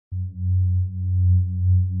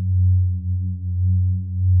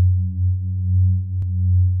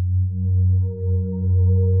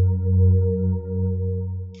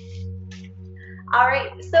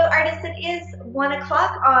artists, it is 1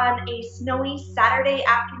 o'clock on a snowy Saturday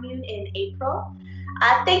afternoon in April.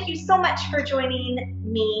 Thank you so much for joining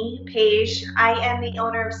me, Paige. I am the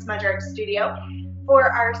owner of Smudge Art Studio for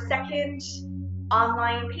our second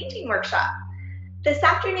online painting workshop. This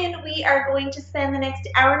afternoon we are going to spend the next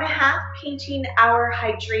hour and a half painting our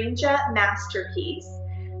Hydrangea masterpiece.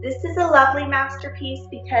 This is a lovely masterpiece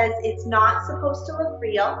because it's not supposed to look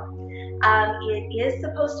real. It is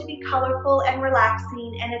supposed to be colorful and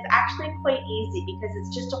relaxing, and it's actually quite easy because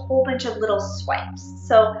it's just a whole bunch of little swipes.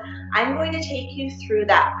 So I'm going to take you through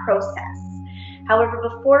that process. However,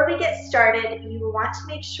 before we get started, you want to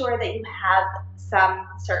make sure that you have some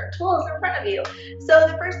certain tools in front of you. So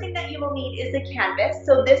the first thing that you will need is a canvas.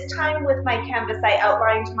 So this time with my canvas, I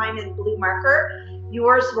outlined mine in blue marker.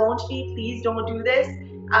 Yours won't be, please don't do this.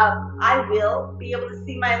 I will be able to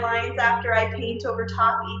see my lines after I paint over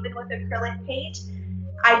top, even with acrylic paint.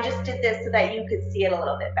 I just did this so that you could see it a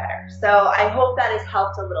little bit better. So I hope that has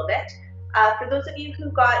helped a little bit. For those of you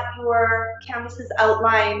who got your canvases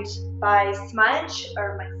outlined by Smudge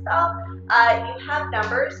or myself, you have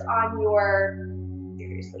numbers on your,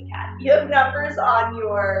 seriously Kat, you have numbers on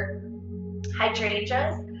your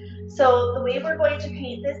hydrangeas. So the way we're going to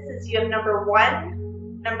paint this is you have number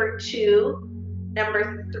 1, number 2,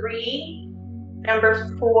 number 3,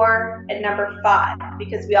 number 4, and number 5,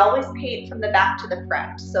 because we always paint from the back to the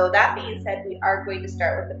front. So that being said, we are going to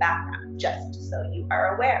start with the background, just so you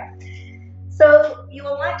are aware. So you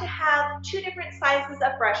will want to have 2 different sizes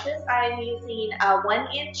of brushes. I am using a 1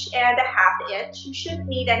 inch and a 1/2 inch. You shouldn't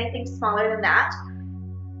need anything smaller than that.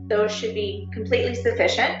 Those should be completely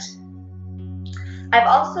sufficient. I've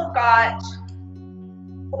also got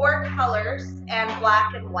 4 colors and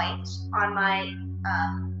black and white on my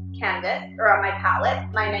canvas, or on my palette,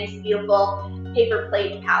 my nice beautiful paper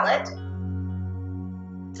plate palette.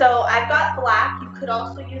 So I've got black. You could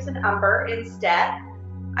also use an umber instead.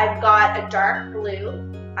 I've got a dark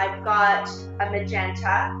blue, I've got a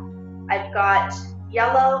magenta, I've got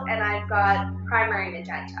yellow, and I've got primary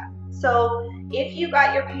magenta. So if you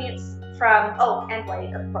got your paints from, oh, and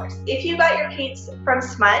white of course. If you got your paints from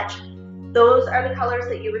Smudge, those are the colors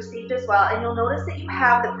that you received as well, and you'll notice that you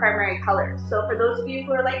have the primary colors. So for those of you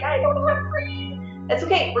who are like, I don't have green, it's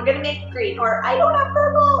okay, we're gonna make green. Or I don't have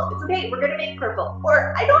purple, it's okay, we're gonna make purple.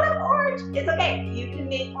 Or I don't have orange, it's okay, you can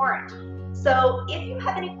make orange. So if you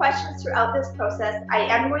have any questions throughout this process, I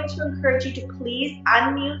am going to encourage you to please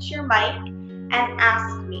unmute your mic and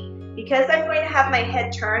ask me. Because I'm going to have my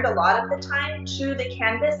head turned a lot of the time to the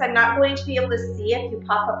canvas, I'm not going to be able to see if you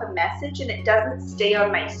pop up a message and it doesn't stay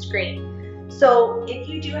on my screen. So if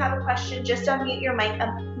you do have a question, just unmute your mic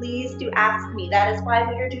and please do ask me. That is why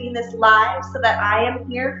we are doing this live, so that I am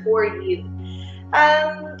here for you.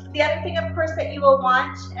 The other thing, of course, that you will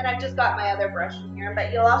want, and I've just got my other brush in here,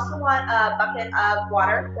 but you'll also want a bucket of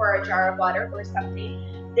water or a jar of water or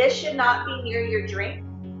something. This should not be near your drink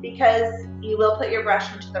because you will put your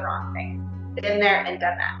brush into the wrong thing. Been there and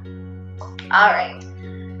done that. All right.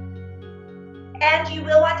 And you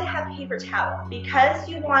will want to have paper towel because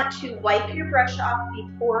you want to wipe your brush off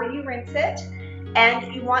before you rinse it,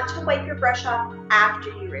 and you want to wipe your brush off after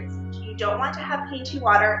you rinse it. You don't want to have painty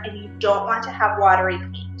water, and you don't want to have watery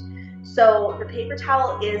paint. So the paper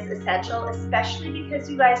towel is essential, especially because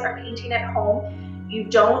you guys are painting at home. You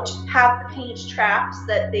don't have the paint traps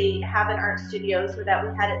that they have in art studios or that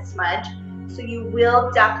we had at Smudge. So you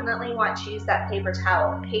will definitely want to use that paper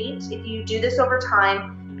towel. Paint, if you do this over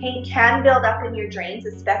time, paint can build up in your drains,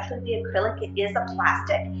 especially the acrylic. It is a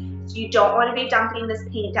plastic, so you don't want to be dumping this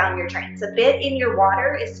paint down your drains. A bit in your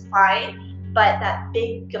water is fine, but that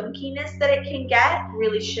big gunkiness that it can get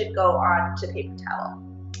really should go on to paper towel.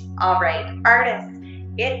 All right, artists,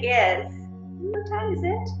 it is, what time is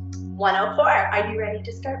it? 1:04. Are you ready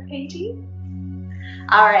to start painting?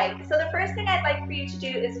 All right, so the first thing I'd like for you to do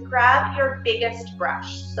is grab your biggest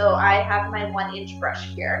brush. So I have my 1 inch brush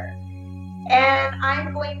here. And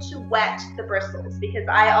I'm going to wet the bristles because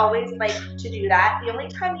I always like to do that. The only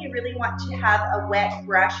time you really want to have a wet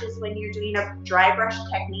brush is when you're doing a dry brush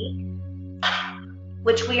technique,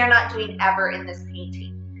 which we are not doing ever in this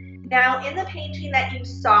painting. Now, in the painting that you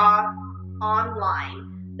saw online,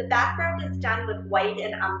 the background is done with white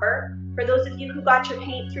and umber. For those of you who got your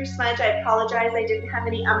paint through Smudge, I apologize, I didn't have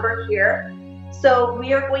any umber here. So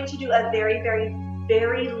we are going to do a very, very,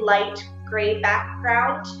 very light gray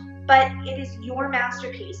background, but it is your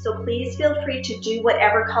masterpiece. So please feel free to do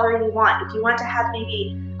whatever color you want. If you want to have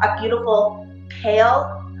maybe a beautiful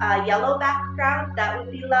pale yellow background, that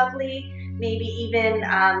would be lovely. Maybe even,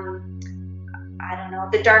 I don't know,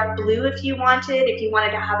 the dark blue if you wanted. If you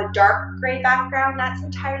wanted to have a dark gray background, that's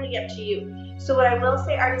entirely up to you. So what I will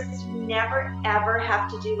say, artists, is you never ever have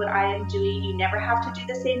to do what I am doing. You never have to do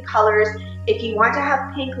the same colors. If you want to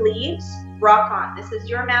have pink leaves, rock on. This is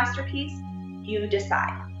your masterpiece. You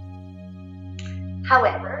decide.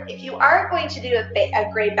 However, if you are going to do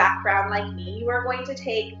a gray background like me, you are going to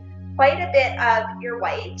take quite a bit of your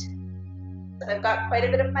white. So I've got quite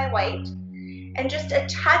a bit of my white, and just a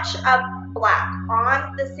touch of black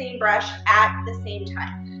on the same brush at the same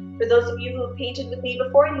time. For those of you who have painted with me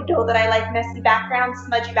before, you know that I like messy backgrounds,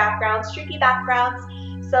 smudgy backgrounds, streaky backgrounds,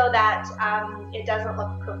 so that it doesn't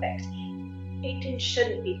look perfect. Paintings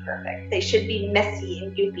shouldn't be perfect. They should be messy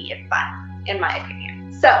and goofy and fun, in my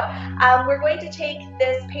opinion. So we're going to take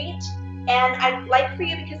this paint, and I'd like for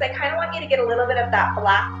you, because I kind of want you to get a little bit of that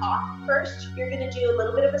black off first, you're going to do a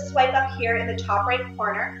little bit of a swipe up here in the top right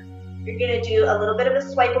corner. You're going to do a little bit of a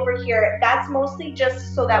swipe over here. That's mostly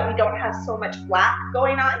just so that we don't have so much black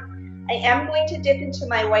going on. I am going to dip into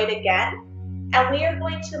my white again, and we are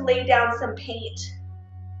going to lay down some paint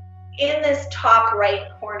in this top right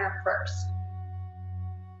corner first.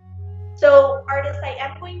 So artists, I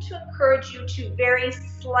am going to encourage you to very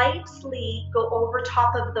slightly go over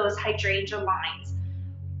top of those hydrangea lines,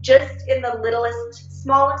 just in the littlest,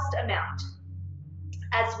 smallest amount,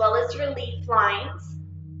 as well as your leaf lines,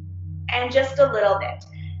 and just a little bit.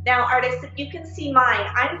 Now artists, if you can see mine,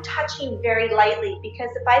 I'm touching very lightly, because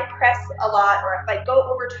if I press a lot or if I go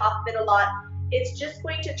over top of it a lot, it's just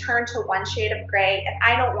going to turn to one shade of gray, and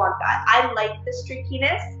I don't want that. I like the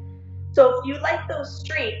streakiness. So if you like those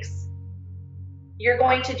streaks, you're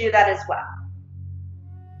going to do that as well.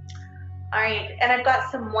 All right, and I've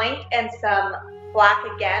got some white and some black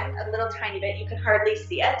again, a little tiny bit, you can hardly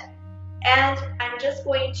see it. And I'm just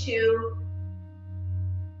going to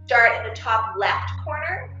start in the top left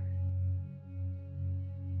corner.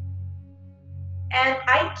 And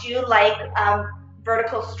I do like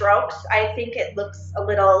vertical strokes. I think it looks a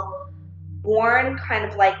little worn, kind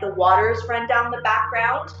of like the waters run down the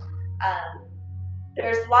background.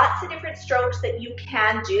 There's lots of different strokes that you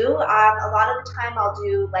can do. A lot of the time I'll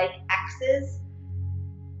do like X's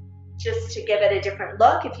just to give it a different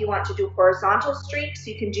look. If you want to do horizontal streaks,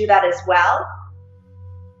 you can do that as well.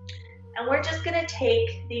 And we're just going to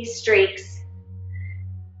take these streaks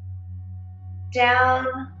down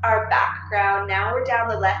our background. Now we're down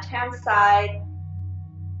the left-hand side.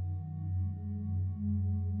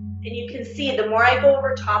 And you can see the more I go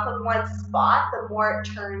over top of one spot, the more it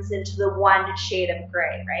turns into the one shade of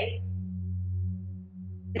gray, right?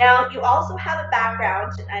 Now you also have a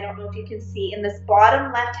background, and I don't know if you can see, in this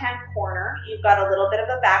bottom left-hand corner, you've got a little bit of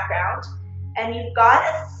a background, and you've got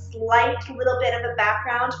a slight little bit of a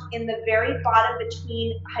background in the very bottom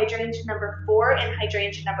between hydrangea number 4 and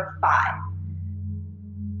hydrangea number 5.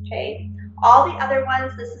 Okay, all the other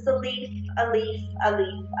ones, this is a leaf, a leaf, a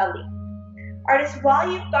leaf, a leaf. Artists,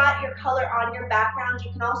 while you've got your color on your background,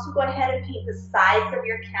 you can also go ahead and paint the sides of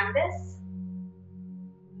your canvas.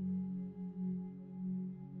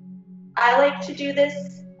 I like to do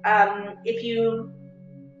this if you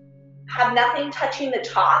have nothing touching the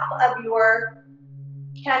top of your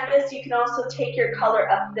canvas. You can also take your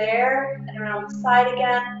color up there and around the side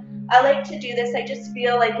again. I like to do this. I just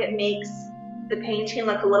feel like it makes the painting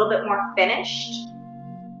look a little bit more finished.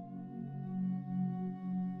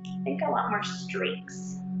 I think I want more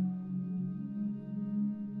streaks.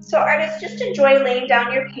 So artists, just enjoy laying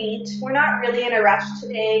down your paint. We're not really in a rush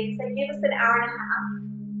today because I gave us an hour and a half.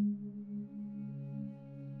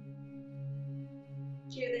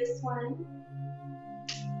 Do this one.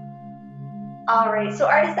 All right, so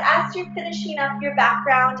artists, as you're finishing up your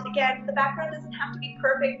background, again, the background doesn't have to be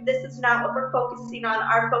perfect. This is not what we're focusing on.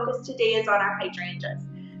 Our focus today is on our hydrangeas.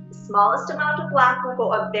 The smallest amount of black will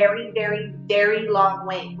go a very, very, very long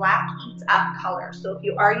way. Black eats up color. So if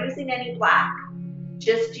you are using any black,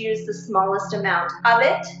 just use the smallest amount of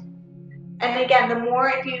it. And again, the more,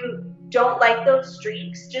 if you don't like those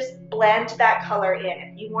streaks, just blend that color in.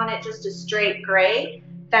 If you want it just a straight gray,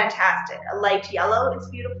 fantastic. A light yellow is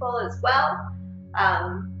beautiful as well.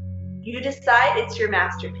 You decide, it's your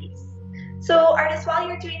masterpiece. So artists, while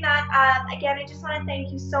you're doing that, again, I just want to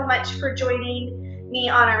thank you so much for joining me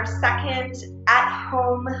on our second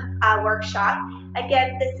at-home workshop.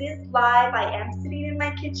 Again, this is live. I am sitting in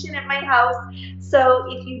my kitchen at my house. So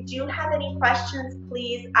if you do have any questions,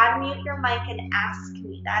 please unmute your mic and ask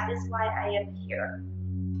me. That is why I am here.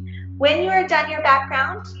 When you are done your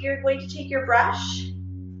background, you're going to take your brush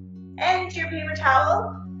and your paper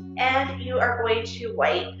towel, and you are going to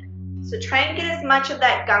wipe. So try and get as much of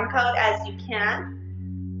that gunk out as you can.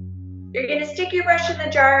 You're going to stick your brush in the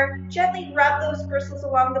jar, gently rub those bristles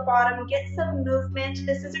along the bottom, get some movement.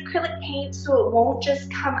 This is acrylic paint, so it won't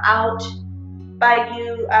just come out by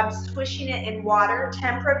you swishing it in water.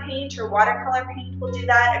 Tempera paint or watercolor paint will do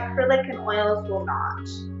that. Acrylic and oils will not.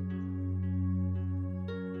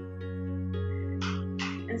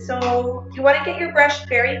 And so you want to get your brush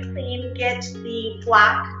very clean. Get the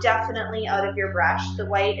black definitely out of your brush. The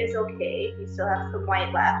white is okay. You still have some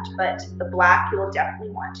white left, but the black you will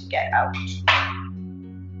definitely want to get out.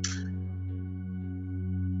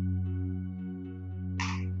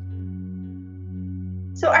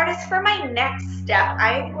 So artists, for my next step,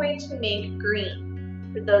 I am going to make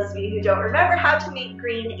green. For those of you who don't remember how to make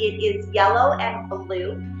green, it is yellow and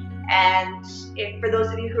blue. And for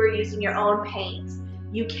those of you who are using your own paints,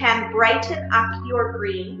 you can brighten up your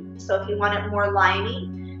green. So if you want it more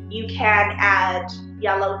limey, you can add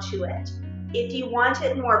yellow to it. If you want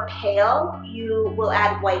it more pale, you will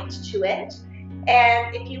add white to it.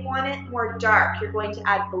 And if you want it more dark, you're going to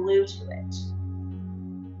add blue to it.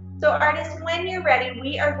 So artists, when you're ready,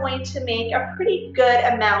 we are going to make a pretty good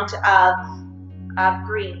amount of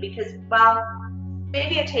green because, well,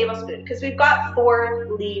 maybe a tablespoon because we've got 4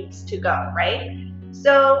 leaves to go, right?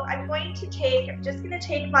 So I'm just going to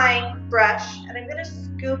take my brush and I'm going to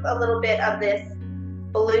scoop a little bit of this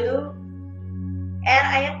blue, and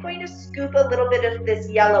I am going to scoop a little bit of this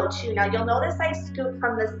yellow too. Now you'll notice I scoop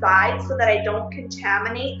from the side so that I don't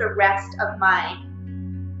contaminate the rest of my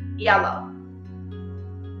yellow.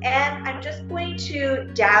 And I'm just going to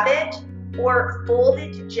dab it or fold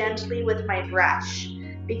it gently with my brush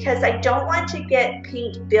because I don't want to get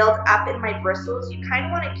paint build up in my bristles. You kind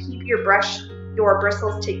of want to keep your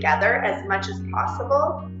bristles together as much as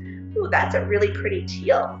possible. Ooh, that's a really pretty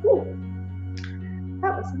teal. Ooh,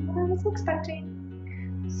 that wasn't what I was expecting.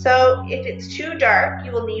 So if it's too dark,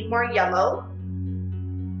 you will need more yellow.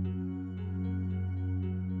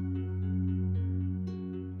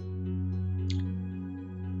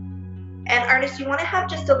 And artists, you want to have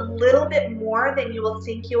just a little bit more than you will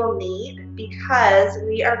think you will need because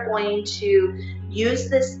we are going to use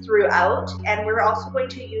this throughout, and we're also going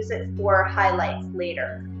to use it for highlights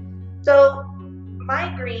later. So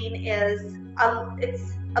my green is,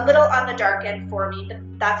 it's a little on the dark end for me, but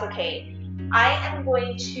that's okay. I am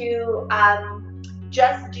going to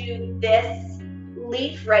just do this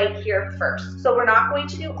leaf right here first. So we're not going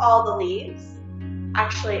to do all the leaves.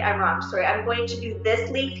 Actually, I'm wrong, sorry. I'm going to do this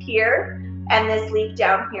leaf here and this leaf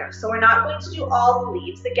down here. So we're not going to do all the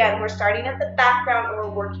leaves. Again, we're starting at the background and we're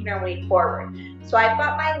working our way forward. So I've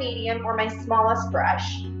got my medium or my smallest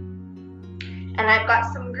brush, and I've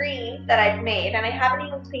got some green that I've made, and I haven't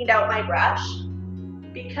even cleaned out my brush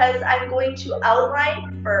because I'm going to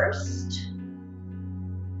outline first.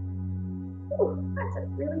 Ooh, that's a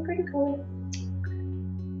really pretty color.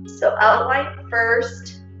 So outline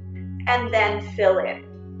first and then fill in.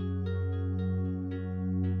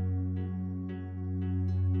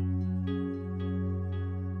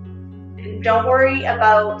 And don't worry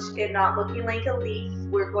about it not looking like a leaf.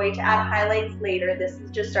 We're going to add highlights later. This is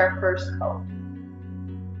just our first coat.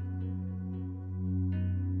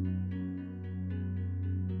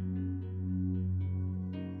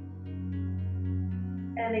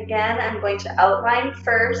 And again, I'm going to outline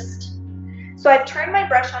first. So I've turned my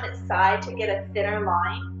brush on its side to get a thinner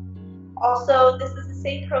line. Also, this is the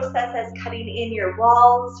same process as cutting in your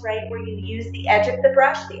walls, right, where you use the edge of the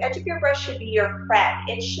brush. The edge of your brush should be your friend.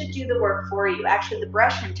 It should do the work for you. Actually, the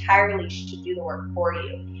brush entirely should do the work for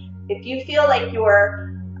you. If you feel like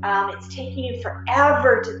it's taking you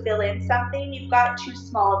forever to fill in something, you've got too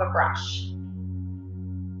small of a brush.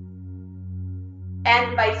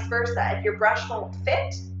 And vice versa. If your brush won't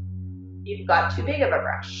fit, you've got too big of a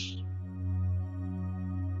brush.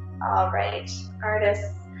 All right,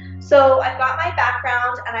 artists. So I've got my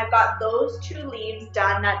background and I've got those 2 leaves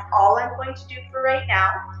done. That's all I'm going to do for right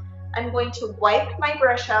now. I'm going to wipe my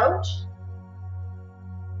brush out.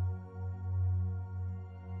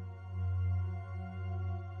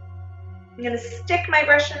 I'm going to stick my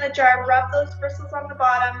brush in the jar, rub those bristles on the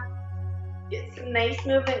bottom. Get some nice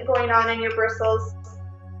movement going on in your bristles.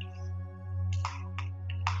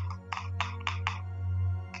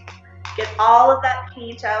 Get all of that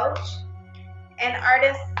paint out. And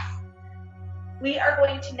artists, we are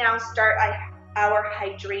going to now start our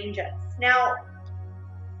hydrangeas. Now,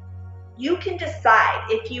 you can decide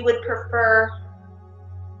if you would prefer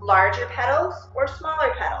larger petals or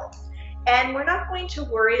smaller petals. And we're not going to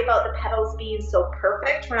worry about the petals being so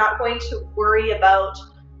perfect. We're not going to worry about,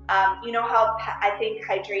 you know how I think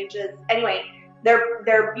hydrangeas, anyway,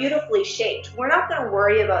 they're beautifully shaped. We're not going to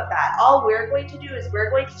worry about that. All we're going to do is we're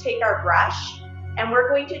going to take our brush and we're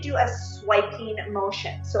going to do a swiping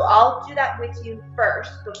motion. So I'll do that with you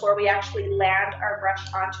first before we actually land our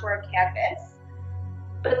brush onto our canvas.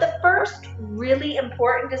 But the first really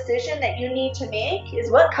important decision that you need to make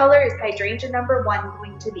is, what color is hydrangea number 1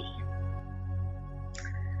 going to be?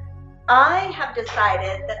 I have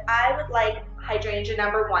decided that I would like hydrangea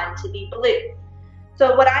number 1 to be blue.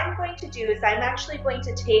 So what I'm going to do is I'm actually going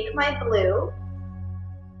to take my blue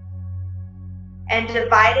and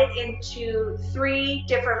divide it into 3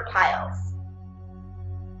 different piles.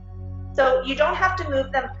 So you don't have to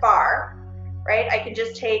move them far, right? I can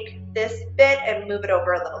just take this bit and move it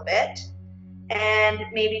over a little bit, and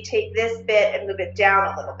maybe take this bit and move it down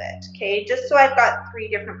a little bit, okay? Just so I've got 3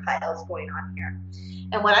 different piles going on here.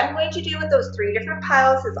 And what I'm going to do with those 3 different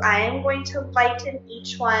piles is I am going to lighten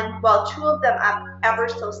each one, well, 2 of them up ever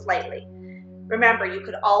so slightly. Remember, you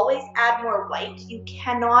could always add more white. You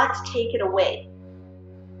cannot take it away.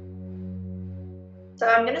 So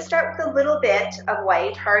I'm going to start with a little bit of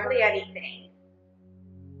white, hardly anything.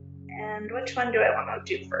 And which one do I want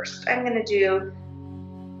to do first? I'm going to do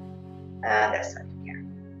this one here.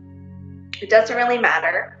 It doesn't really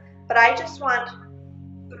matter, but I just want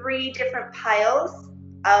 3 different piles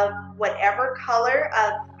of whatever color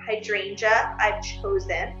of hydrangea I've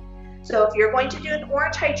chosen. So if you're going to do an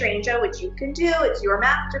orange hydrangea, which you can do, it's your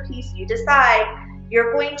masterpiece, you decide,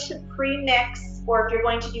 you're going to pre-mix, or if you're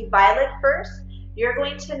going to do violet first, you're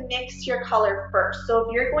going to mix your color first. So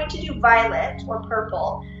if you're going to do violet or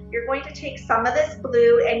purple, you're going to take some of this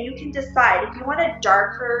blue, and you can decide if you want a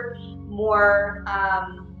darker, more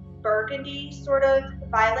burgundy sort of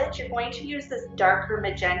violet, you're going to use this darker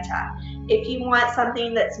magenta. If you want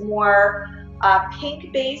something that's more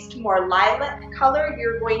pink based, more lilac color,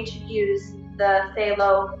 you're going to use the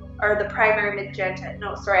phthalo, or the primary magenta.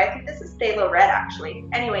 No, sorry, I think this is phthalo red actually.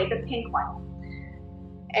 Anyway, the pink one.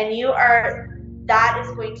 And that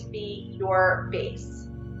is going to be your base.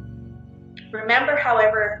 Remember,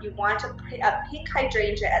 however, if you want a pink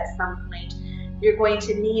hydrangea at some point, you're going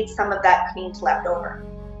to need some of that paint left over.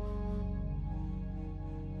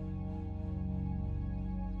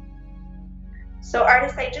 So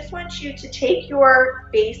artists, I just want you to take your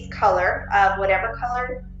base color of whatever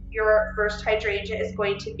color your first hydrangea is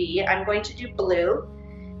going to be. I'm going to do blue,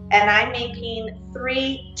 and I'm making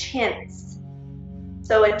 3 tints.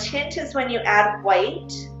 So a tint is when you add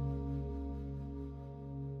white,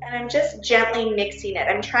 and I'm just gently mixing it.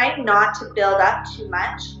 I'm trying not to build up too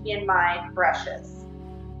much in my brushes.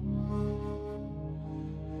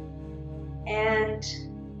 And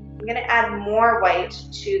I'm going to add more white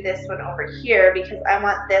to this one over here because I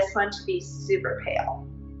want this one to be super pale.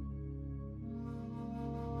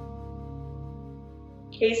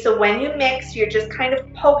 Okay, so when you mix, you're just kind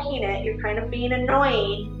of poking it, you're kind of being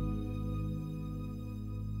annoying,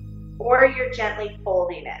 or you're gently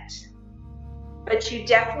folding it. But you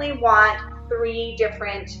definitely want 3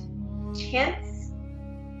 different tints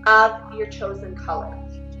of your chosen color.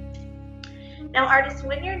 Now artists,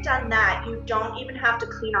 when you're done that, you don't even have to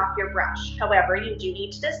clean off your brush. However, you do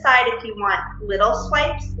need to decide if you want little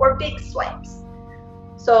swipes or big swipes.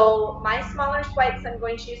 So my smaller swipes, I'm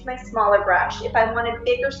going to use my smaller brush. If I wanted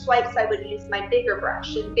bigger swipes, I would use my bigger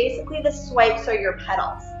brush. And basically the swipes are your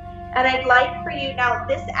petals. And I'd like for you, now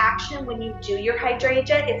this action when you do your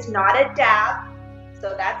hydrangea, it's not a dab,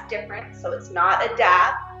 so that's different. So it's not a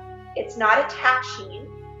dab, it's not a tashing,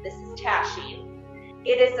 this is tashing.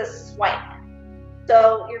 It is a swipe.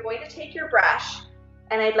 So you're going to take your brush,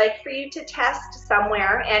 and I'd like for you to test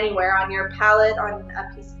somewhere, anywhere, on your palette, on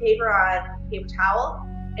a piece of paper, on a paper towel,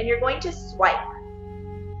 and you're going to swipe.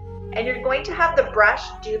 And you're going to have the brush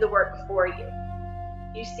do the work for you.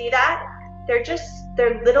 You see that?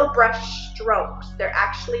 They're little brush strokes. They're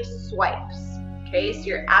actually swipes. Okay, so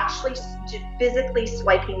you're actually physically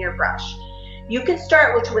swiping your brush. You can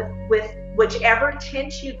start with whichever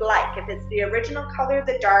tint you'd like. If it's the original color,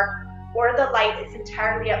 the dark, or the light, it's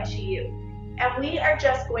entirely up to you. And we are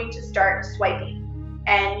just going to start swiping.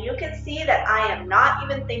 And you can see that I am not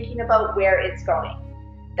even thinking about where it's going.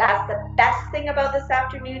 That's the best thing about this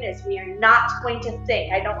afternoon, is we are not going to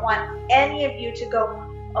think. I don't want any of you to go,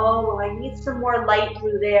 oh, well, I need some more light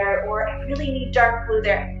blue there, or I really need dark blue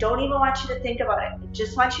there. I don't even want you to think about it. I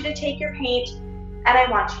just want you to take your paint, and I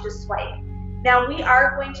want you to swipe. Now we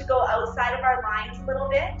are going to go outside of our lines a little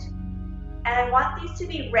bit, and I want these to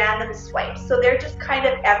be random swipes. So they're just kind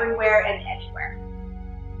of everywhere and anywhere.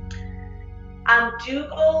 Do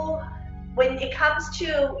go, when it comes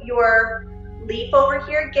to your leaf over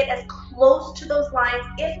here, get as close to those lines,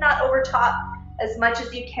 if not over top, as much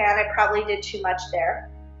as you can. I probably did too much there.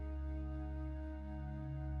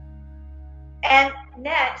 And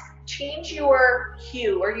next, change your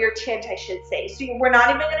hue, or your tint, I should say. So we're not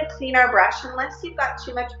even going to clean our brush unless you've got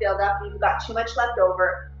too much buildup, you've got too much left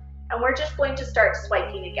over. and we're just going to start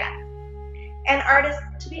swiping again. And artists,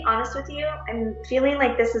 to be honest with you, I'm feeling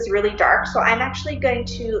like this is really dark, so I'm actually going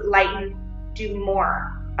to lighten, do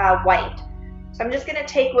more white. So I'm just going to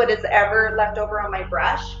take what is ever left over on my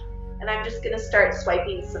brush, and I'm just going to start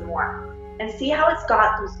swiping some more. And see how it's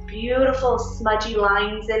got those beautiful smudgy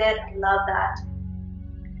lines in it? I love that.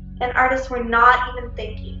 And artists, we're not even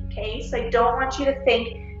thinking, okay? So I don't want you to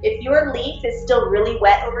think, if your leaf is still really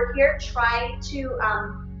wet over here, try to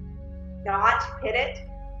not hit it.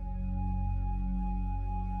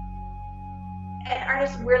 And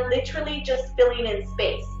artists, we're literally just filling in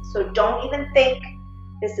space. So don't even think.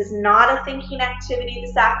 This is not a thinking activity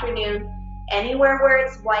this afternoon. Anywhere where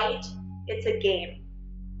it's white, it's a game.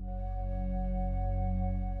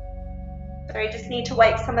 So I just need to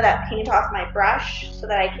wipe some of that paint off my brush so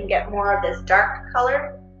that I can get more of this dark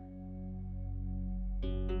color.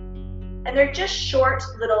 And they're just short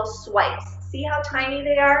little swipes. See how tiny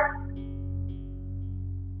they are?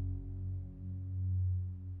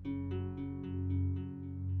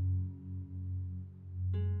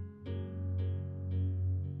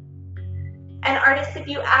 And artists, if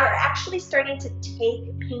you are actually starting to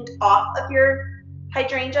take paint off of your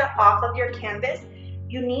hydrangea, off of your canvas,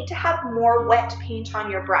 you need to have more wet paint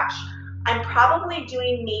on your brush. I'm probably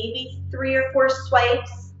doing maybe 3 or 4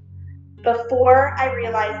 swipes before I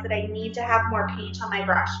realize that I need to have more paint on my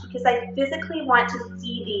brush, because I physically want to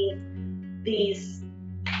see these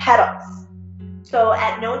petals. So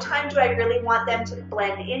at no time do I really want them to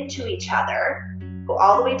blend into each other. Go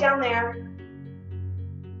all the way down there.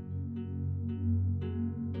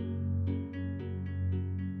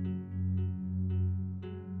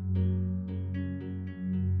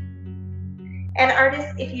 And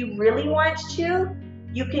artists, if you really want to,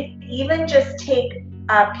 you could even just take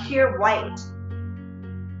pure white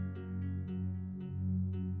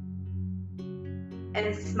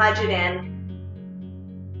and smudge it in.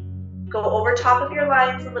 Go over top of your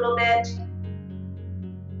lines a little bit.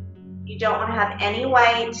 You don't want to have any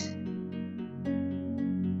white.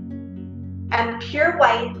 And pure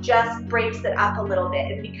white just breaks it up a little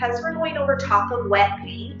bit. And because we're going over top of wet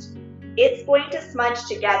paint, it's going to smudge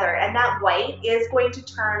together, and that white is going to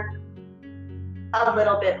turn a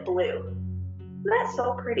little bit blue. Isn't that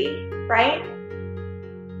so pretty, right?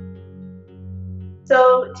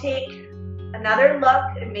 So take another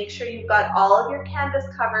look and make sure you've got all of your canvas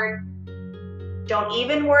covered. Don't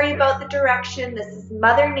even worry about the direction. This is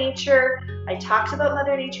Mother Nature. I talked about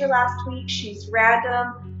Mother Nature last week. She's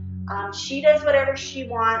random. She does whatever she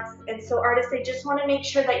wants. And so artists, I just want to make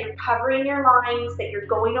sure that you're covering your lines, that you're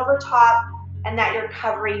going over top, and that you're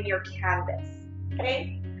covering your canvas,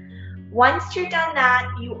 okay? Once you're done that,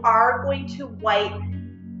 you are going to wipe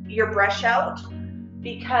your brush out,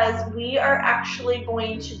 because we are actually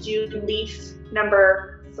going to do leaf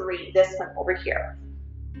number 3, this one over here.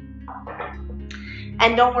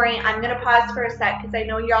 And don't worry, I'm going to pause for a sec because I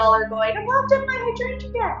know y'all are going, I'm not done my hydrangea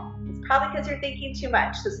yet. It's probably because you're thinking too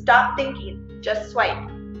much. So stop thinking, just swipe.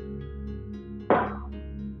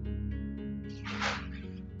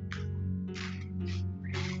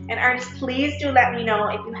 And artists, please do let me know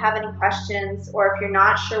if you have any questions or if you're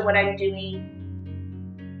not sure what I'm doing.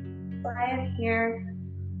 So I am here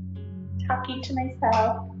talking to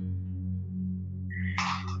myself.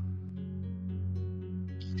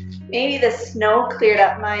 Maybe the snow cleared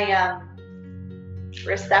up my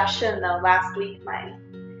reception though. Last week my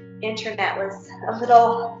internet was a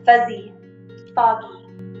little fuzzy, foggy.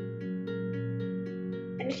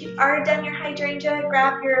 And if you are done your hydrangea,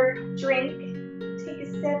 grab your drink, take a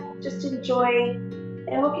sip, just enjoy.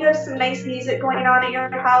 I hope you have some nice music going on at your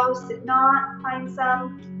house. If not, find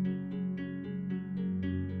some.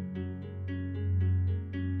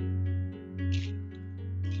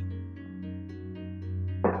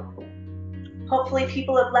 Hopefully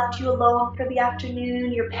people have left you alone for the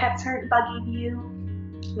afternoon. Your pets aren't bugging you.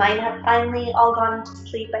 Mine have finally all gone to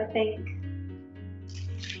sleep, I think.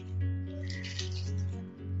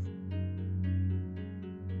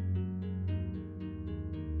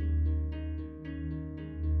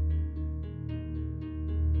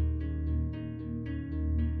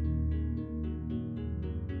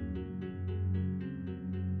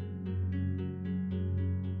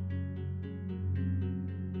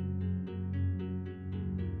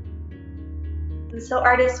 And so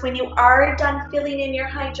artists, when you are done filling in your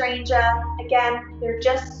hydrangea, again, they're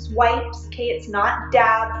just swipes, okay? It's not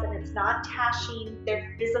dabs and it's not tashing.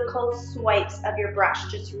 They're physical swipes of your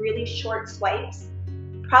brush, just really short swipes.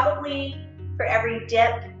 Probably for every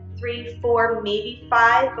dip, 3, 4, maybe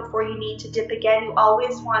 5 before you need to dip again. You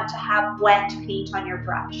always want to have wet paint on your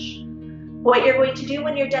brush. What you're going to do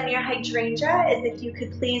when you're done your hydrangea is, if you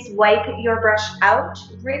could please wipe your brush out,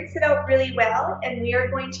 rinse it out really well, and we are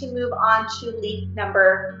going to move on to leaf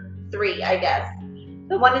number 3, I guess,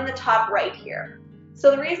 the one in the top right here. So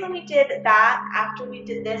the reason we did that after we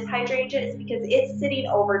did this hydrangea is because it's sitting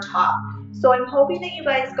over top. So I'm hoping that you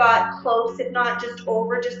guys got close, if not just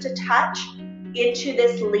over, just a touch into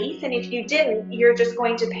this leaf, and if you didn't, you're just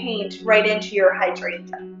going to paint right into your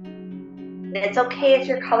hydrangea. It's okay if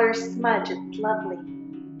your color is smudge, it's lovely.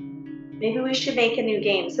 Maybe we should make a new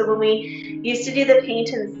game. So when we used to do the paint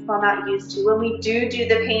and, well, not used to, when we do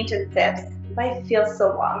the paint and sips, life feels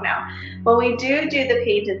so long now. When we do the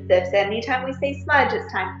paint and sips, anytime we say smudge,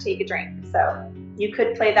 it's time to take a drink. So you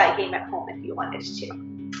could play that game at home if you wanted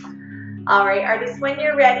to. All right, artists, when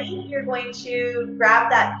you're ready, you're going to grab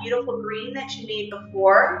that beautiful green that you made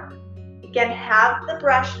before. Again, have the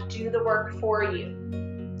brush do the work for you.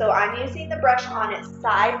 So I'm using the brush on its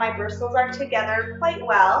side. My bristles are together quite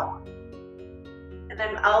well. And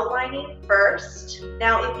I'm outlining first.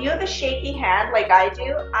 Now, if you have a shaky hand like I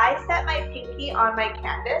do, I set my pinky on my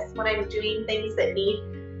canvas when I'm doing things that need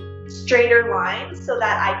straighter lines so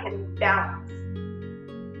that I can balance.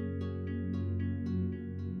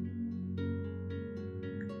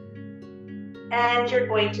 And you're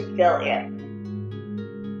going to fill in.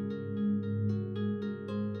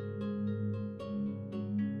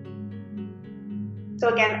 So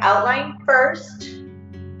again, outline first.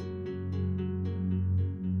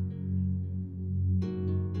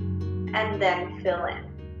 And then fill in.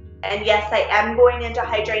 And yes, I am going into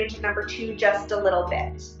hydrangea number 2 just a little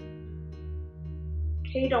bit.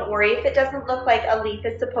 Okay, don't worry if it doesn't look like a leaf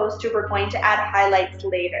is supposed to. We're going to add highlights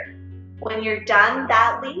later. When you're done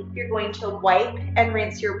that leaf, you're going to wipe and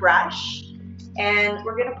rinse your brush. And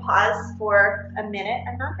we're going to pause for a minute.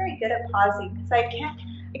 I'm not very good at pausing because I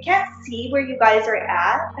can't see where you guys are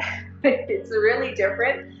at. It's really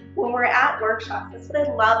different when we're at workshops. That's what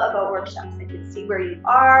I love about workshops. I can see where you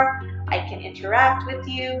are. I can interact with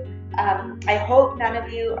you. I hope none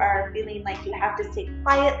of you are feeling like you have to stay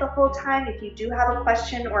quiet the whole time. If you do have a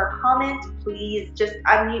question or a comment, please just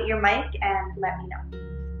unmute your mic and let me know.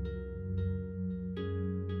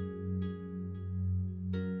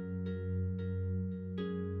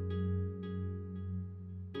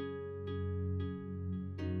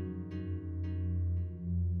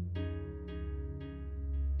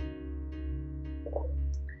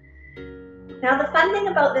 Now, the fun thing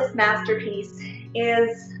about this masterpiece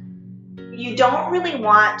is you don't really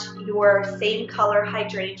want your same color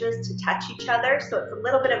hydrangeas to touch each other, so it's a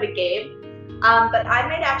little bit of a game. But I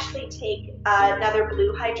might actually take another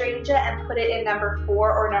blue hydrangea and put it in number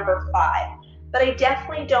 4 or number 5. But I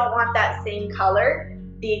definitely don't want that same color,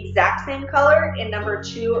 the exact same color, in number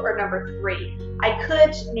 2 or number 3. I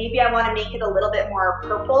could, maybe I want to make it a little bit more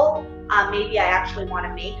purple. Maybe I actually want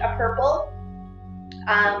to make a purple.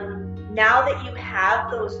 Now that you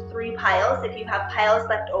have those 3 piles, if you have piles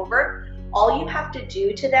left over, all you have to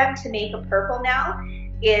do to them to make a purple now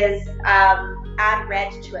is add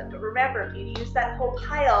red to it. But remember, if you use that whole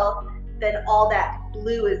pile, then all that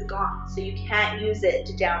blue is gone. So you can't use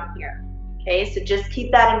it down here. Okay, so just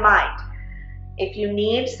keep that in mind. If you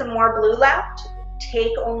need some more blue left,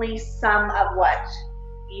 take only some of what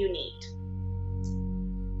you need.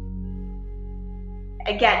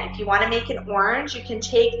 Again, if you want to make an orange, you can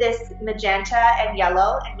take this magenta and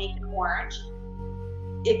yellow and make an orange.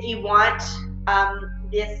 If you want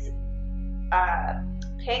this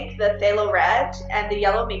pink, the phthalo red, and the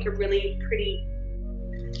yellow make a really pretty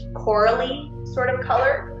corally sort of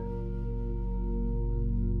color.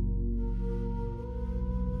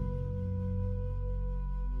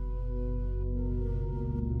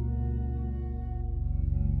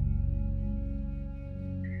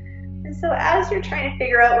 And so as you're trying to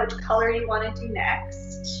figure out which color you want to do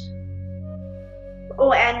next,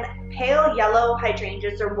 oh, and pale yellow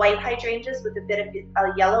hydrangeas or white hydrangeas with a bit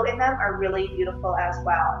of yellow in them are really beautiful as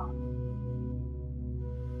well.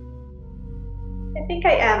 I think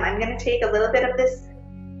I am. I'm going to take a little bit of this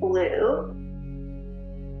blue.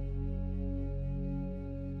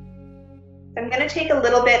 I'm going to take a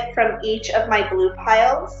little bit from each of my blue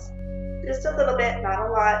piles. Just a little bit, not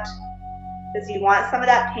a lot, because you want some of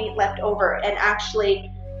that paint left over. And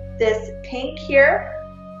actually, this pink here,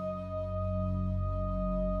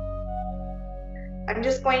 I'm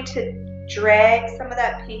just going to drag some of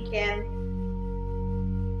that pink in.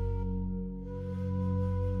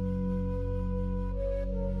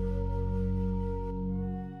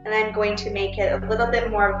 And I'm going to make it a little bit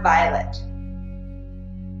more violet.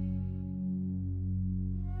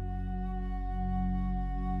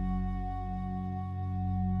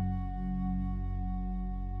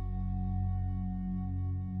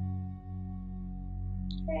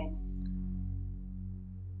 Okay.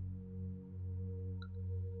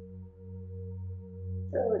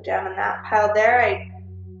 So down in that pile there, I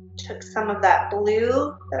took some of that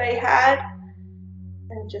blue that I had,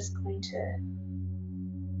 and I'm just going to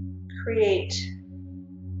create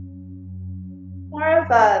more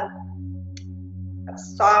of a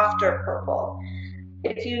softer purple.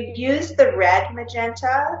 If you use the red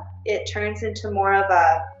magenta, it turns into more of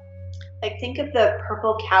a, like, think of the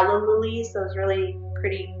purple calla lilies, those really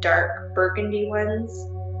pretty dark burgundy ones.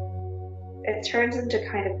 It turns into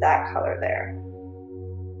kind of that color there.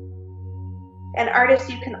 And artists,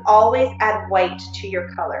 you can always add white to your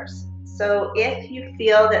colors. So if you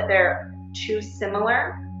feel that they're too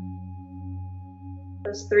similar,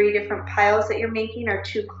 those 3 different piles that you're making are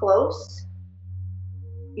too close,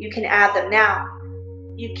 you can add them. Now,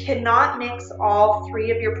 you cannot mix all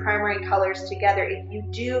 3 of your primary colors together. If you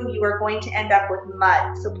do, you are going to end up with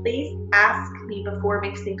mud. So please ask me before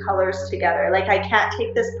mixing colors together. Like, I can't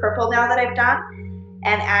take this purple now that I've done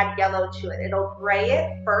and add yellow to it. It'll gray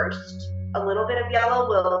it first. A little bit of yellow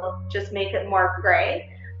will just make it more gray,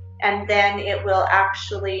 and then it will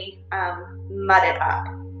actually mud it up.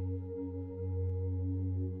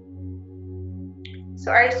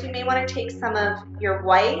 So artists, you may want to take some of your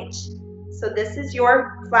white. So this is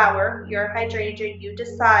your flower, your hydrangea, you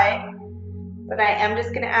decide. But I am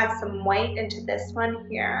just going to add some white into this one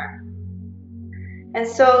here. And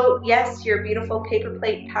so, yes, your beautiful paper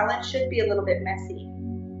plate palette should be a little bit messy.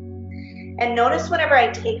 And notice whenever I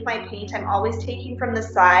take my paint, I'm always taking from the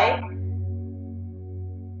side.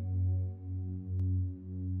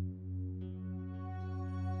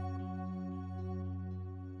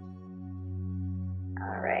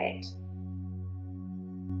 All right.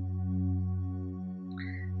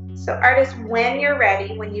 So artists, when you're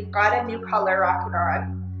ready, when you've got a new color off and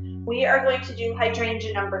on, we are going to do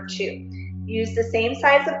hydrangea number 2. Use the same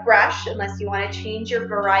size of brush unless you want to change your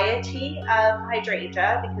variety of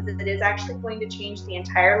hydrangea, because it is actually going to change the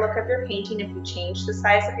entire look of your painting if you change the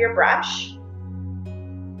size of your brush.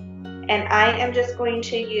 And I am just going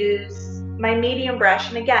to use my medium brush,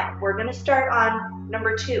 and again, we're going to start on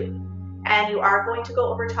number 2. And you are going to go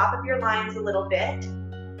over top of your lines a little bit,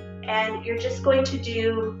 and you're just going to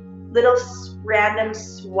do little random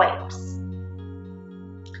swipes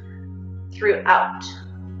throughout.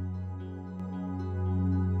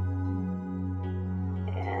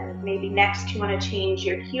 And maybe next you want to change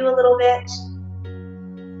your hue a little bit.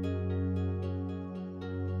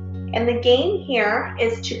 And the game here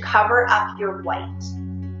is to cover up your white.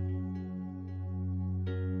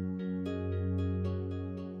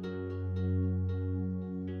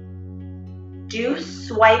 Do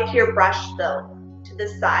swipe your brush though to the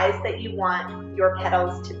size that you want your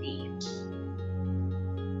petals to be.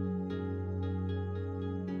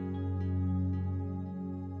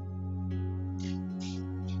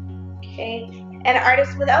 Okay, and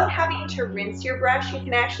artists, without having to rinse your brush, you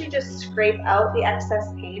can actually just scrape out the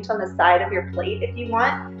excess paint on the side of your plate if you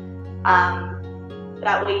want.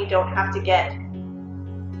 That way you don't have to get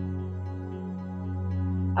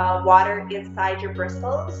water inside your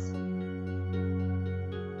bristles.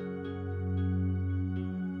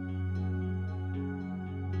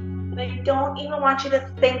 And I don't even want you to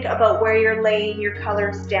think about where you're laying your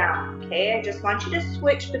colors down, okay? I just want you to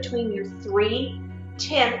switch between your 3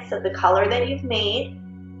 tints of the color that you've made.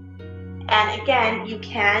 And again, you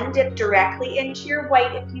can dip directly into your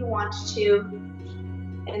white if you want to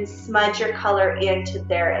and smudge your color into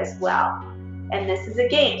there as well. And this is a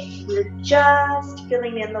game. We're just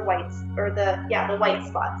filling in the whites, or the white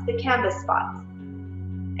spots, the canvas spots.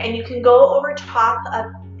 And you can go over top of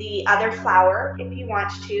the other flower if you want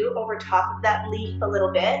to, over top of that leaf a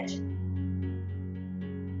little bit.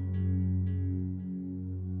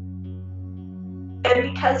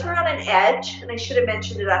 And because we're on an edge, and I should have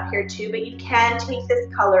mentioned it up here too, but you can take this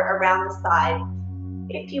color around the side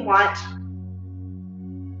if you want.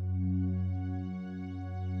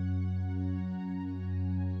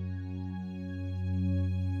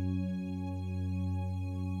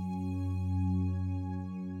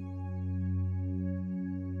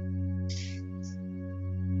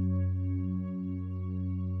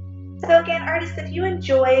 So again, artists, if you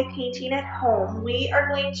enjoy painting at home, I'm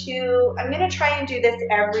going to try and do this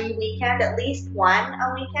every weekend, at least one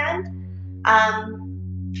a weekend.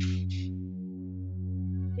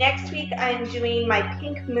 Next week, I'm doing my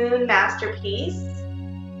Pink Moon masterpiece.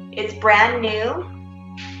 It's brand new.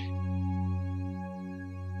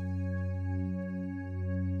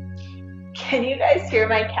 Can you guys hear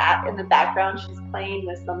my cat in the background? She's playing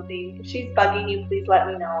with something. If she's bugging you, please let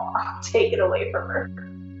me know. I'll take it away from her.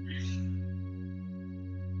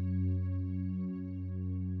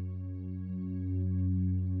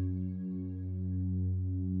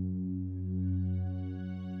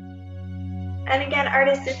 And again,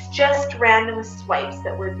 artists, it's just random swipes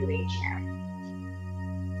that we're doing here.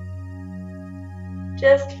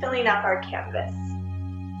 Just filling up our canvas.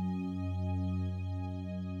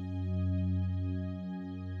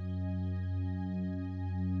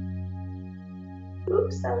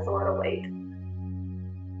 Oops, that was a little late.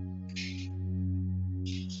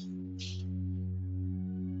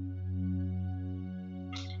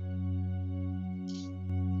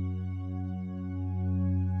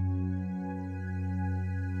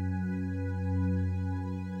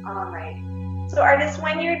 All right. So artists,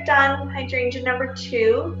 when you're done hydrangea number 2,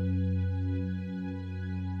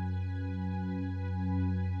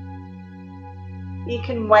 you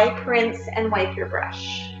can wipe, rinse, and wipe your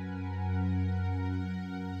brush.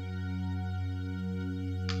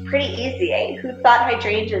 Pretty easy, eh? Who thought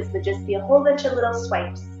hydrangeas would just be a whole bunch of little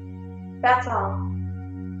swipes? That's all.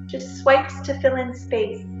 Just swipes to fill in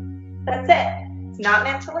space. That's it. It's not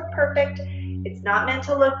meant to look perfect. It's not meant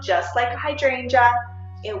to look just like a hydrangea.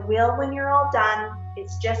 It will when you're all done.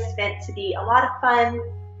 It's just meant to be a lot of fun,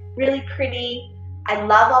 really pretty. I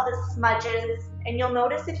love all the smudges. And you'll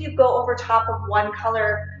notice if you go over top of one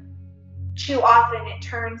color too often, it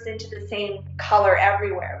turns into the same color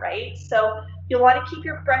everywhere, right? So you'll want to keep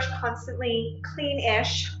your brush constantly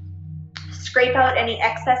clean-ish. Scrape out any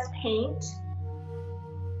excess paint.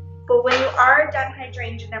 But when you are done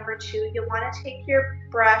hydrangea number 2, you'll want to take your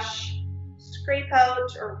brush, scrape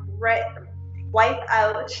out or wipe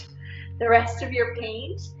out the rest of your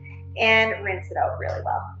paint and rinse it out really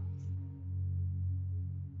well.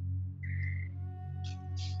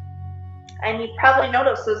 And you've probably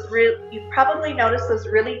noticed those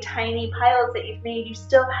really tiny piles that you've made. You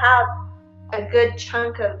still have a good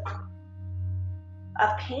chunk of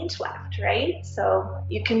paint left, right? So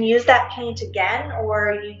you can use that paint again,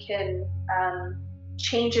 or you can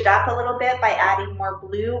change it up a little bit by adding more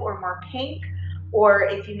blue or more pink, or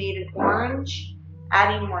if you made an orange,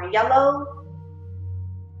 adding more yellow.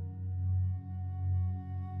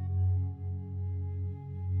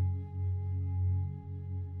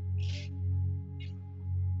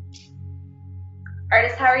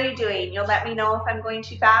 Artists, how are you doing? You'll let me know if I'm going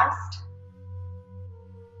too fast.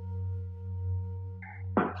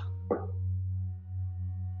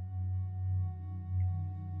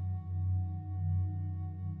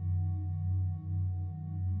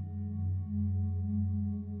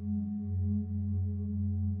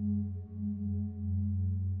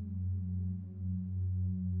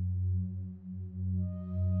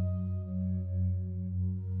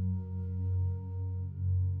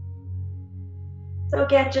 So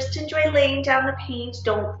again, just enjoy laying down the paint.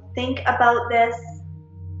 Don't think about this.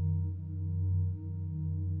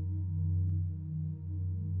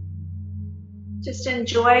 Just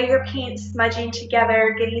enjoy your paint smudging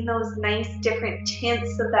together, getting those nice different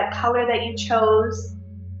tints of that color that you chose.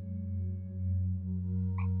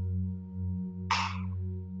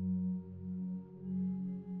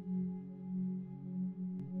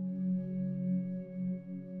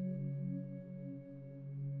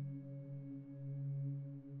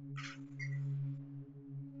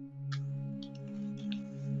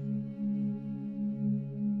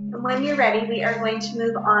 And when you're ready, we are going to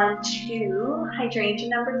move on to hydrangea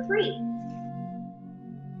number 3.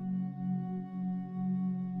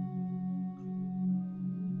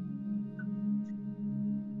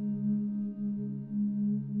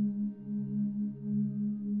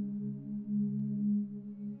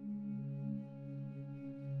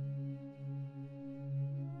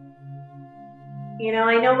 You know,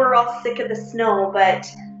 I know we're all sick of the snow, but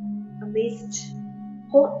at least,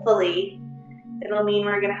 hopefully, it'll mean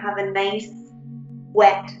we're going to have a nice,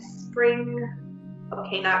 wet spring.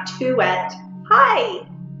 Okay, not too wet. Hi.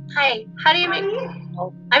 Hi. How do you make?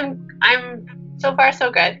 I'm so far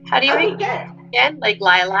so good. How do you make good? Again, like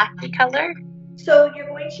lilac-y color? So you're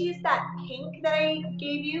going to use that pink that I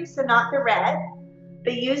gave you, so not the red,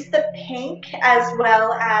 but use the pink as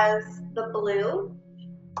well as the blue,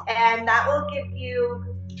 and that will give you.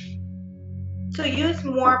 So use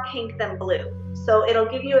more pink than blue. So it'll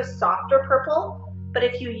give you a softer purple, but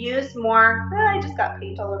if you use more, I just got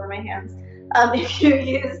paint all over my hands. If you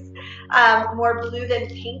use more blue than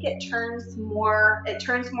pink, it turns more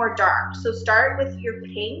dark. So start with your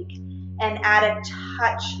pink and add a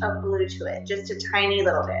touch of blue to it, just a tiny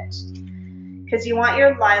little bit. Because you want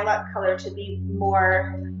your lilac color to be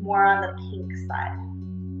more on the pink side.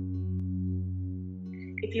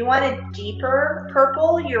 If you want a deeper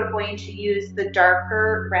purple, you're going to use the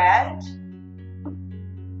darker red.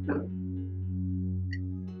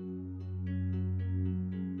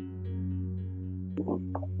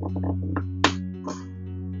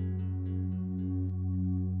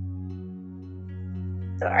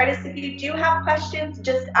 So artists, if you do have questions,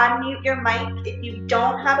 just unmute your mic. If you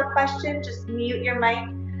don't have a question, just mute your mic.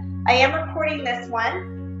 I am recording this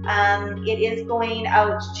one. It is going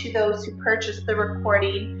out to those who purchased the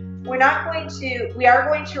recording. We are going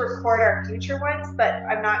to record our future ones, but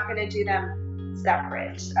I'm not going to do them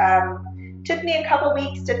separate. Took me a couple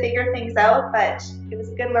weeks to figure things out, but it was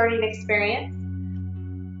a good learning experience.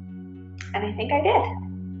 And I think I did.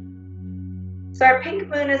 So our pink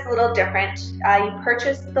moon is a little different. You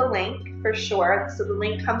purchase the link for sure. So the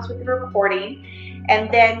link comes with the recording. And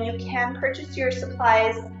then you can purchase your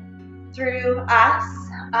supplies through us,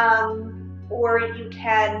 or you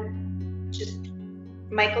can just,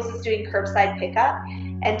 Michael's is doing curbside pickup.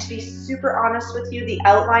 And to be super honest with you, the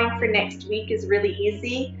outline for next week is really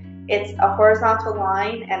easy. It's a horizontal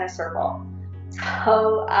line and a circle.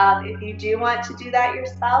 So if you do want to do that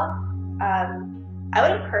yourself, I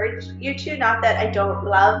would encourage you to, not that I don't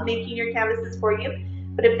love making your canvases for you,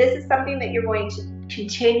 but if this is something that you're going to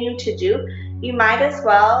continue to do, you might as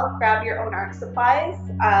well grab your own art supplies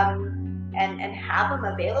and have them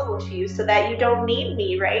available to you so that you don't need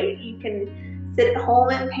me, right? You can sit at home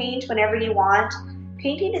and paint whenever you want.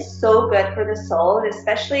 Painting is so good for the soul, and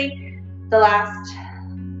especially the last,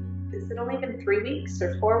 has it only been 3 weeks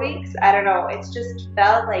or 4 weeks? I don't know. It's just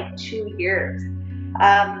felt like 2 years.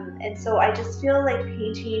 And so I just feel like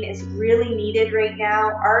painting is really needed right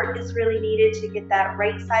now. Art is really needed to get that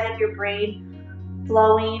right side of your brain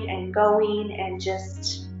flowing and going, and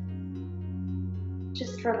just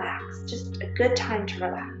relax. Just a good time to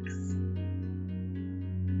relax.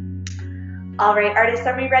 All right, artists,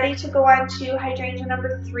 are we ready to go on to hydrangea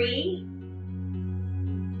number 3?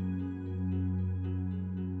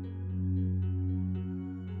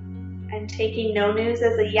 I'm taking no news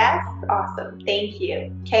as a yes. Awesome, thank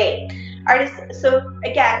you. Okay, artists, so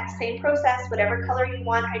again, same process, whatever color you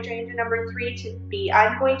want hydrangea number 3 to be.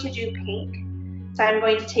 I'm going to do pink. So I'm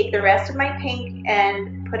going to take the rest of my pink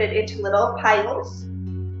and put it into little piles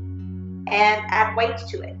and add white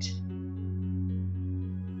to it.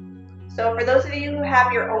 So for those of you who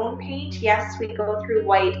have your own paint, yes, we go through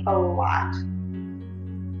white a lot.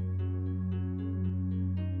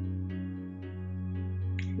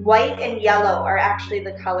 White and yellow are actually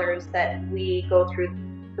the colors that we go through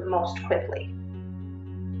the most quickly.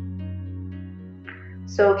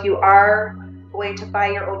 So if you are going to buy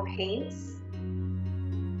your own paints,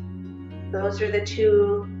 those are the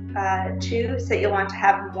two tubes that you'll want to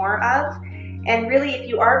have more of. And really, if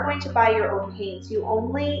you are going to buy your own paints, you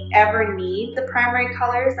only ever need the primary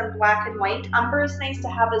colors and black and white. Umber is nice to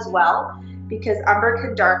have as well, because umber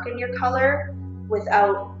can darken your color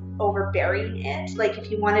without overbearing it. Like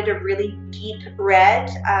if you wanted a really deep red,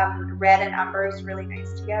 red and umber is really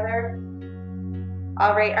nice together.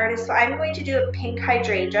 All right, artists, so I'm going to do a pink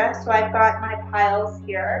hydrangea. So I've got my piles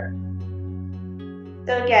here.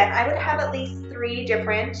 So again, I would have at least 3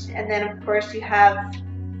 different, and then of course you have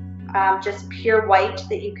just pure white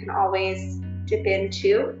that you can always dip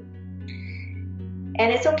into.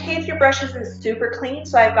 And it's okay if your brush isn't super clean.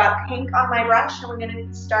 So I've got pink on my brush, and we're going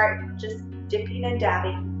to start just dipping and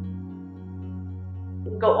dabbing.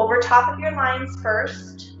 You can go over top of your lines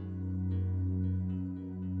first.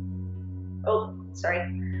 Oh, sorry.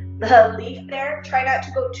 The leaf there, try not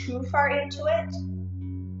to go too far into it.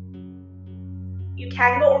 You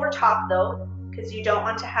can go over top though, because you don't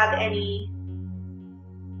want to have any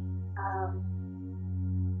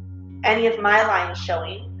of my lines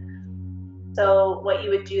showing. So what you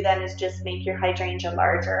would do then is just make your hydrangea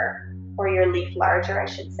larger, or your leaf larger, I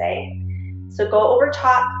should say. So go over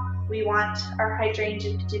top. We want our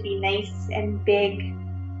hydrangea to be nice and big.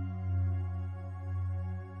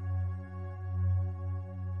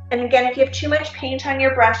 And again, if you have too much paint on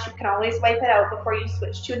your brush, you can always wipe it out before you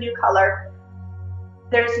switch to a new color.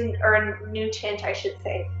 Or a new tint, I should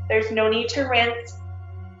say. There's no need to rinse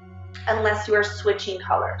unless you are switching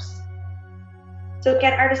colors. So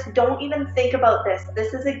again, artists, don't even think about this.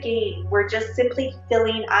 This is a game. We're just simply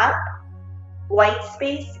filling up white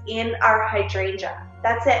space in our hydrangea.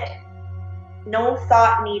 That's it. No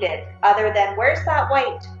thought needed other than, where's that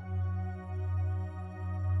white?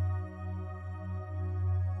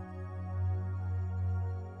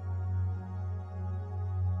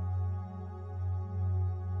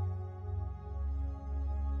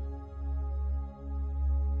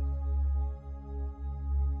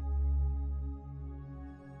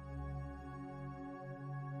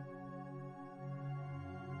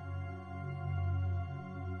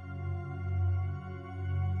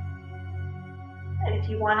 If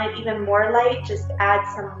you want it even more light, just add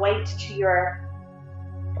some white to your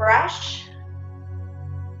brush.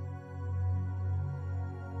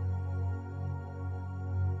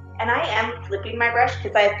 And I am flipping my brush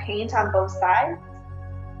because I have paint on both sides.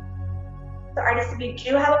 So artists, if you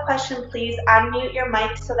do have a question, please unmute your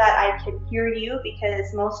mic so that I can hear you,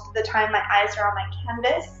 because most of the time my eyes are on my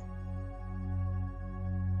canvas.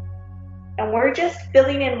 And we're just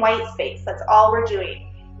filling in white space, that's all we're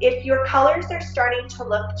doing. If your colors are starting to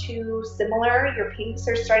look too similar, your pinks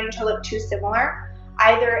are starting to look too similar,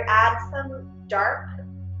 either add some dark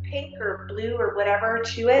pink or blue or whatever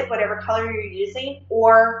to it, whatever color you're using,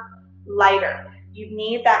 or lighter. You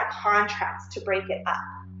need that contrast to break it up.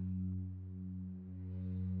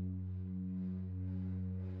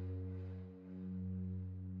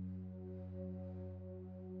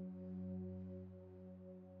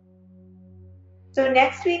 So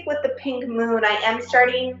next week with the pink moon, I am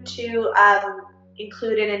starting to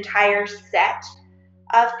include an entire set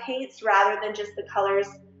of paints rather than just the colors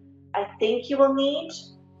I think you will need.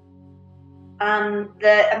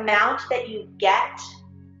 The amount that you get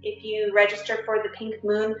if you register for the pink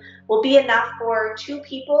moon will be enough for 2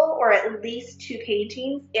 people or at least 2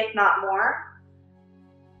 paintings, if not more.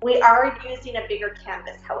 We are using a bigger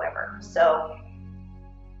canvas, however, so.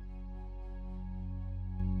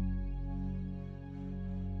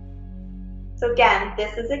 So again,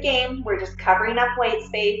 this is a game. We're just covering up white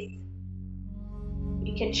space.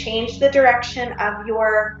 You can change the direction of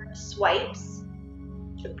your swipes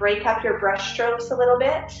to break up your brush strokes a little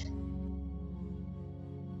bit.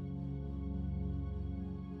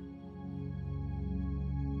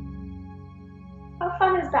 How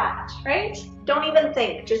fun is that, right? Don't even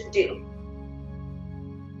think, just do.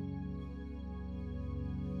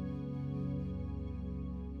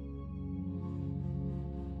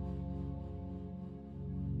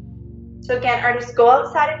 So again, artists, go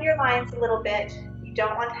outside of your lines a little bit. You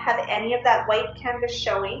don't want to have any of that white canvas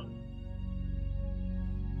showing.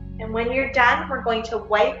 And when you're done, we're going to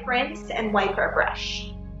wipe, rinse, and wipe our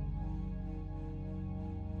brush.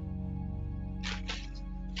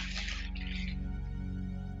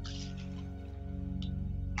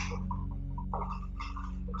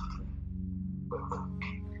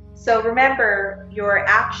 So remember your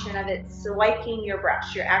action of it swiping your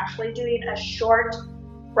brush. You're actually doing a short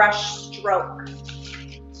brush stroke.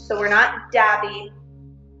 So we're not dabbing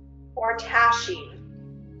or tashing.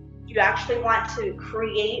 You actually want to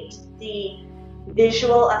create the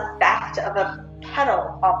visual effect of a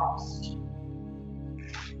petal almost.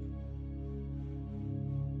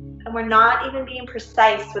 And we're not even being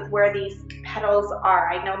precise with where these petals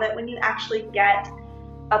are. I know that when you actually get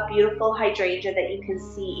a beautiful hydrangea that you can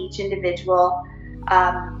see each individual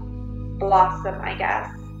blossom, I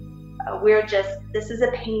guess. This is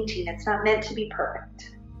a painting. It's not meant to be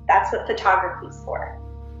perfect. That's what photography is for.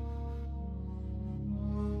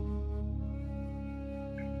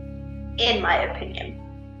 In my opinion.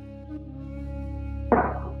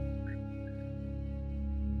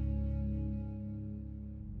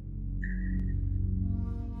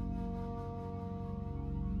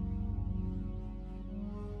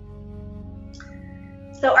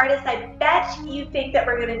 So artists, I bet you think that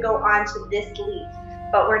we're going to go on to this leaf,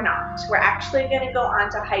 but we're not. We're actually going to go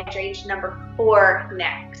on to hydrangea number 4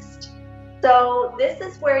 next. So this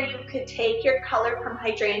is where you could take your color from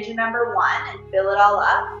hydrangea number 1 and fill it all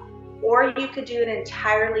up, or you could do an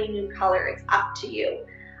entirely new color. It's up to you.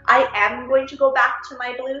 I am going to go back to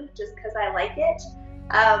my blue just because I like it,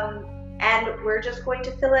 and we're just going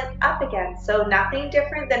to fill it up again. So nothing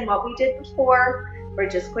different than what we did before. We're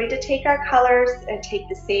just going to take our colors and take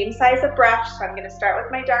the same size of brush. So I'm going to start with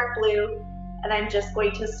my dark blue, and I'm just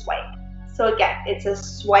going to swipe. So again, it's a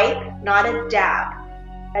swipe, not a dab.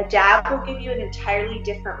 A dab will give you an entirely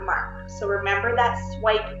different mark. So remember that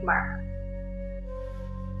swipe mark.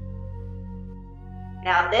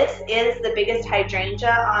 Now this is the biggest hydrangea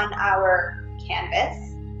on our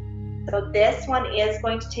canvas. So this one is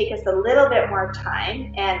going to take us a little bit more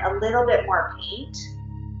time and a little bit more paint.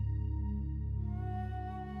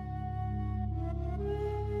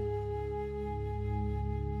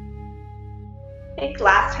 I think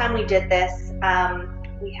last time we did this,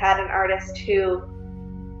 we had an artist who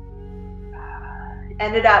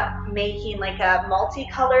ended up making like a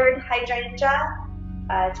multicolored hydrangea,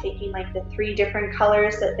 taking like the 3 different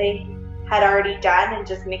colors that they had already done and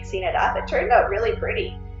just mixing it up. It turned out really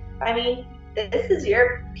pretty. I mean, this is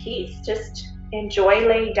your piece. Just enjoy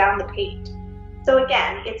laying down the paint. So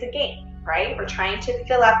again, it's a game, right? We're trying to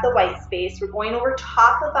fill up the white space. We're going over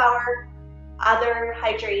top of our other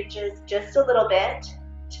hydrangeas just a little bit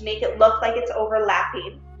to make it look like it's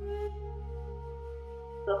overlapping.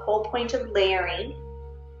 The whole point of layering.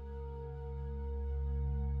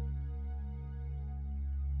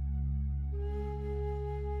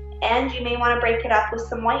 And you may want to break it up with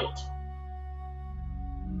some white.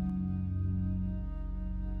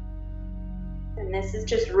 And this is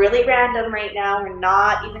just really random right now. We're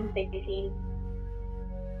not even thinking.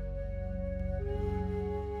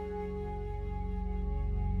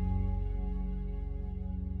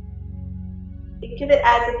 Think of it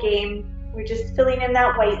as a game. We're just filling in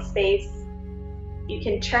that white space. You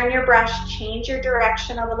can turn your brush, change your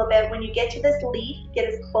direction a little bit. When you get to this leaf, get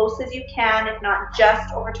as close as you can, if not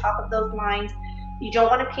just over top of those lines. You don't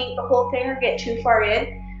want to paint the whole thing or get too far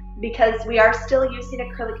in, because we are still using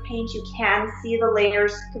acrylic paint. You can see the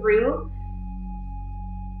layers through.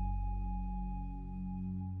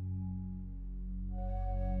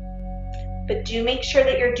 But do make sure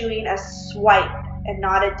that you're doing a swipe and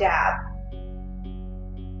not a dab.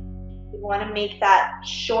 You want to make that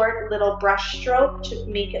short little brush stroke to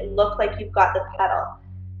make it look like you've got the petal.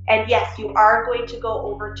 And yes, you are going to go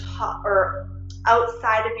over top or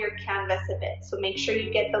outside of your canvas a bit, so make sure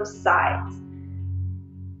you get those sides.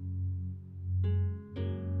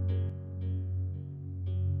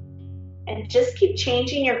 And just keep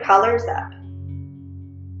changing your colors up.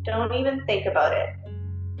 Don't even think about it.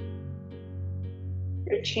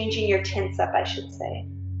 You're changing your tints up, I should say.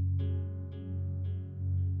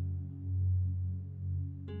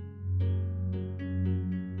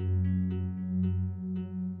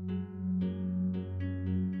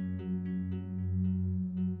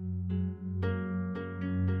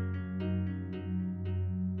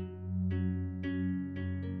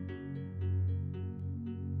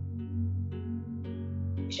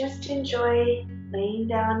 Just enjoy laying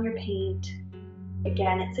down your paint.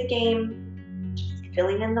 Again, it's a game, just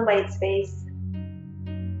filling in the white space.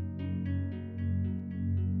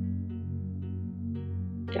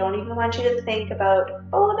 Don't even want you to think about,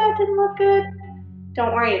 oh, that didn't look good.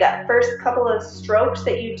 Don't worry, that first couple of strokes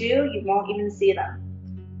that you do, you won't even see them.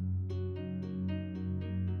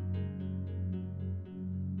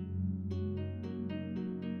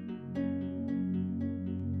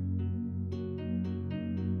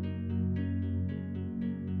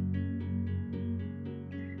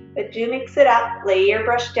 But do mix it up. Lay your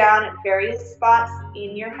brush down at various spots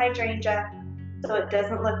in your hydrangea so it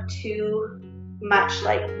doesn't look too much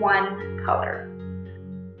like one color.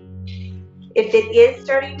 If it is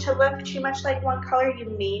starting to look too much like one color, you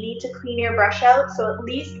may need to clean your brush out, so at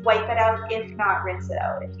least wipe it out, if not rinse it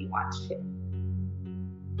out if you want to.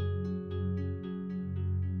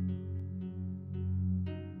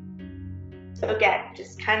 So again,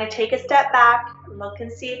 just kind of take a step back, look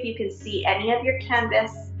and see if you can see any of your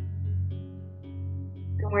canvas.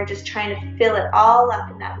 And we're just trying to fill it all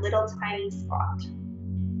up in that little tiny spot.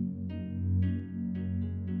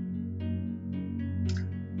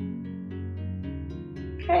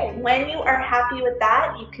 Okay, when you are happy with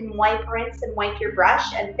that, you can wipe, rinse, and wipe your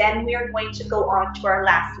brush, and then we are going to go on to our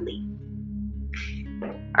last leaf.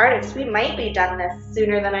 Artists, we might be done this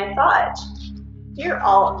sooner than I thought. You're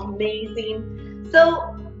all amazing.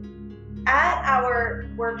 So at our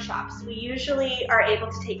workshops, we usually are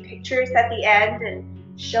able to take pictures at the end and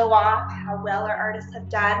show off how well our artists have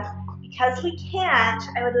done. Because we can't,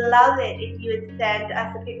 I would love it if you would send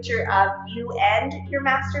us a picture of you and your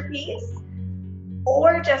masterpiece,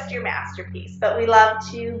 or just your masterpiece. But we love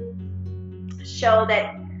to show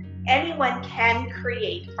that anyone can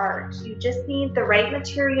create art. You just need the right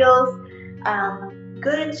materials,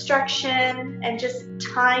 good instruction, and just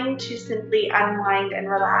time to simply unwind and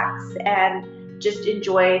relax and just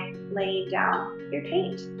enjoy laying down your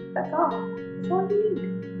paint. That's all. That's all you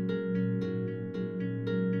need.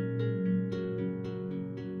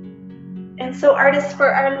 And so artists,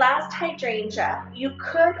 for our last hydrangea, you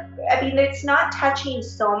could, I mean, it's not touching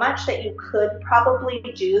so much that you could probably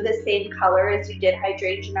do the same color as you did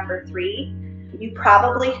hydrangea number 3. You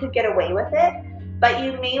probably could get away with it, but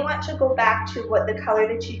you may want to go back to what the color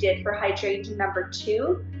that you did for hydrangea number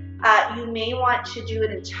 2. You may want to do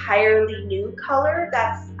an entirely new color.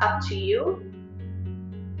 That's up to you.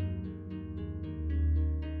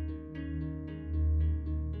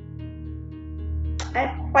 I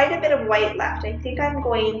have quite a bit of white left. I think I'm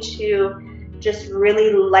going to just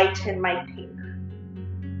really lighten my pink.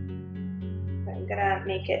 I'm gonna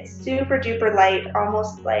make it super duper light,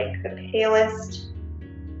 almost like the palest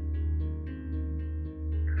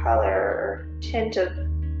color or tint of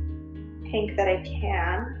pink that I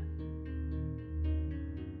can.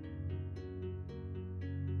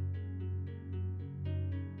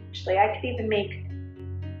 Actually, I could even make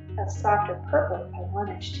a softer purple if I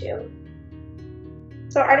wanted to.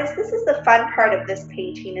 So artists, this is the fun part of this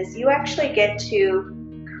painting, is you actually get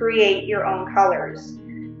to create your own colors.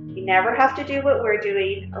 You never have to do what we're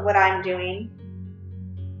doing or what I'm doing.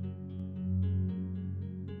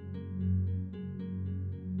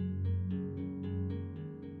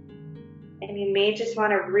 And you may just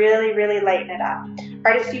want to really, really lighten it up.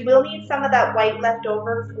 Artists, you will need some of that white left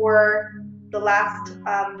over for the last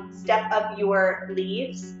step of your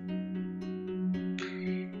leaves.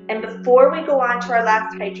 And before we go on to our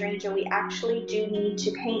last hydrangea, we actually do need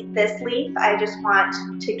to paint this leaf. I just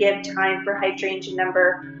want to give time for hydrangea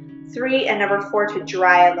number 3 and number 4 to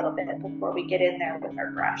dry a little bit before we get in there with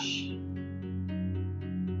our brush.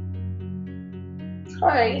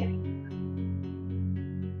 Sorry.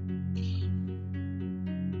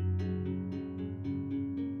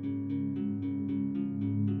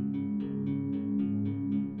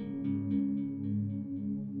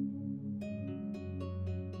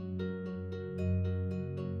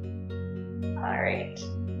 All right.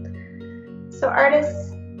 So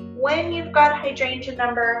artists, when you've got hydrangea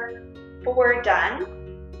number 4 done,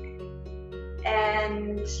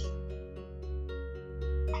 and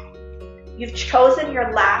you've chosen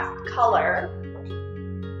your last color,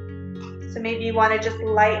 so maybe you want to just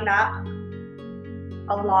lighten up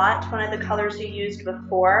a lot, one of the colors you used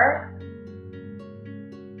before.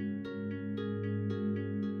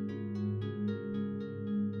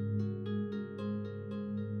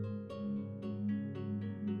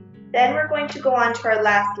 Then we're going to go on to our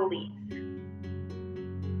last leaf,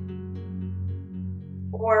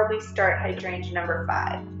 or we start hydrangea number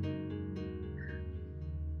 5.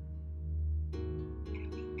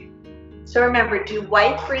 So remember, do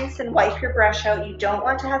wipe, rinse, and wipe your brush out. You don't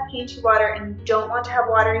want to have painty water, and you don't want to have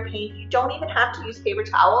watery paint. You don't even have to use paper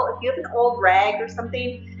towel. If you have an old rag or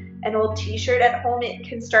something, an old t-shirt at home, it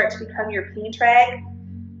can start to become your paint rag.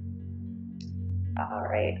 All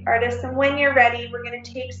right, artists, and when you're ready, we're going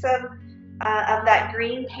to take some of that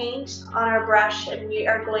green paint on our brush, and we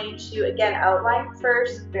are going to, again, outline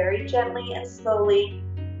first, very gently and slowly.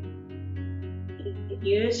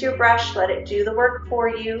 Use your brush, let it do the work for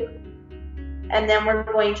you, and then we're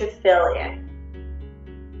going to fill in.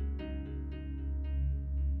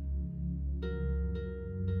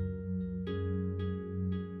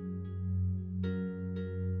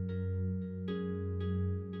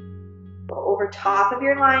 Over top of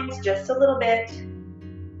your lines just a little bit.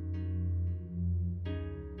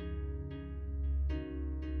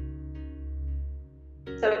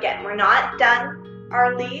 So again, we're not done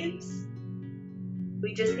our leaves.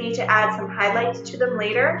 We just need to add some highlights to them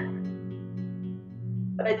later,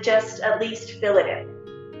 but just at least fill it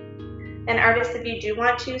in. And artists, if you do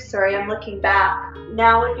want to, sorry, I'm looking back,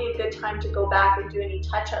 now would be a good time to go back and do any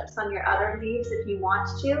touch-ups on your other leaves if you want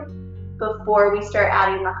to, before we start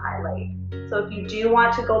adding the highlight. So if you do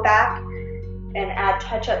want to go back and add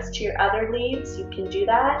touch-ups to your other leaves, you can do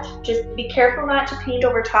that. Just be careful not to paint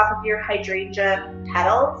over top of your hydrangea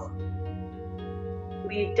petals.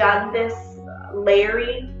 We've done this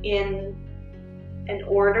layering in an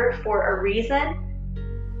order for a reason.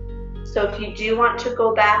 So if you do want to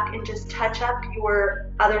go back and just touch up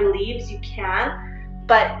your other leaves, you can,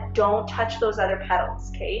 but don't touch those other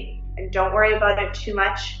petals, okay? And don't worry about it too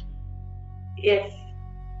much if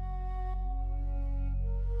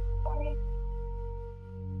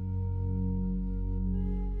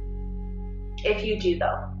you do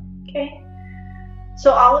though, okay?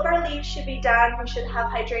 So all of our leaves should be done. We should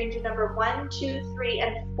have hydrangea number 1, 2, 3,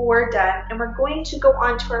 and 4 done, and we're going to go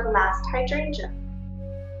on to our last hydrangea.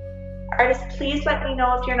 Artists, please let me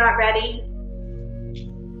know if you're not ready.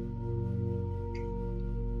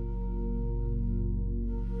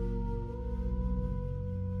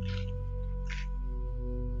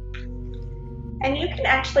 And you can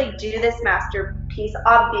actually do this masterpiece,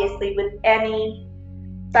 obviously, with any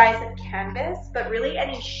size of canvas, but really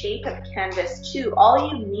any shape of canvas too. All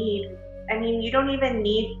you need, I mean, you don't even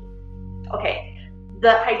need, okay,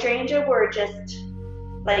 the hydrangea were just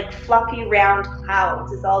like fluffy round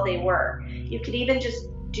clouds is all they were. You could even just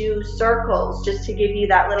do circles just to give you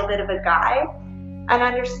that little bit of a guide, and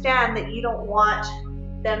understand that you don't want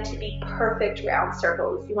them to be perfect round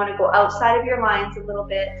circles. You want to go outside of your lines a little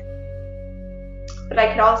bit. But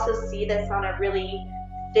I could also see this on a really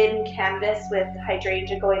thin canvas with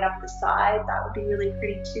hydrangea going up the side. That would be really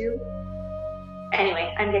pretty too.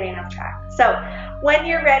 Anyway, I'm getting off track. So when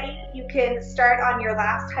you're ready, you can start on your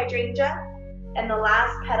last hydrangea and the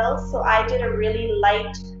last petals. So I did a really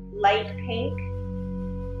light pink.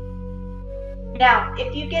 Now,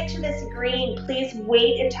 if you get to this green, please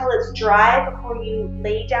wait until it's dry before you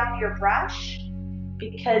lay down your brush,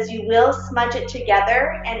 because you will smudge it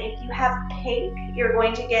together, and if you have pink, you're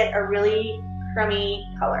going to get a really crummy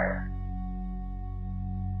color.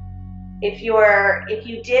 If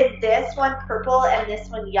you did this one purple and this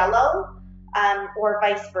one yellow, or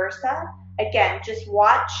vice versa, again, just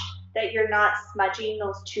watch that you're not smudging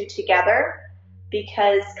those two together,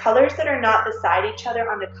 because colors that are not beside each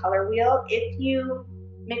other on the color wheel, if you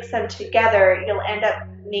mix them together, you'll end up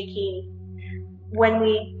making, when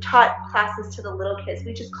we taught classes to the little kids,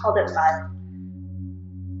 we just called it mud.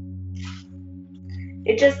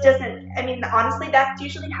 It just doesn't, I mean, honestly, that's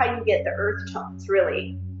usually how you get the earth tones,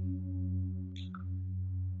 really.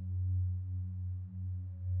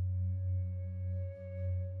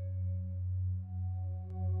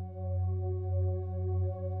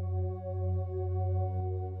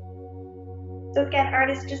 So again,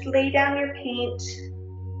 artists, just lay down your paint,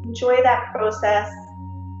 enjoy that process.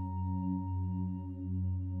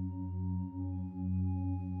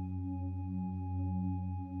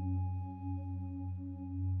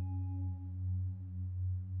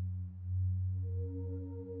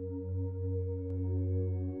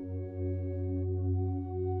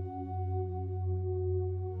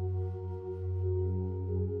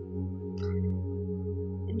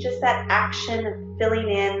 And just that action of filling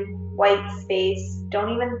in white space. Don't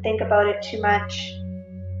even think about it too much.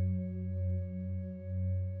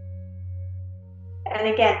 And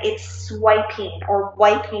again, it's swiping or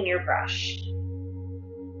wiping your brush.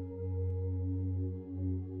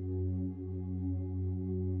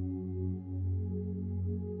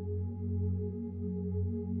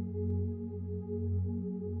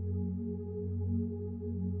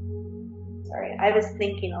 Sorry, I was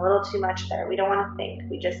thinking a little too much there. We don't want to think,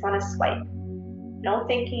 we just want to swipe. No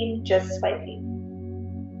thinking, just swiping.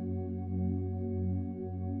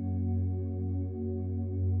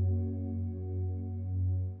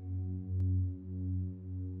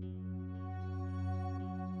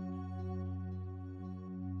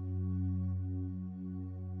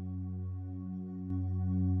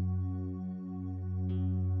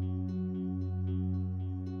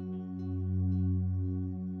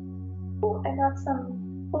 Oh, I got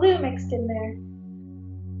some blue mixed in there.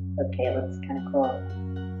 Okay, it looks kind of cool.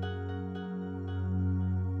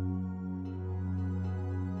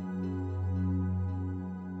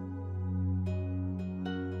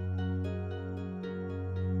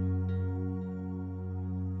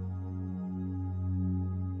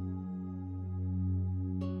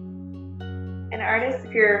 And artists,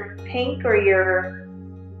 if your pink or your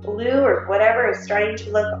blue or whatever is starting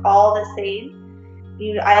to look all the same,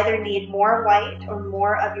 you either need more white or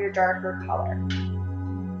more of your darker color.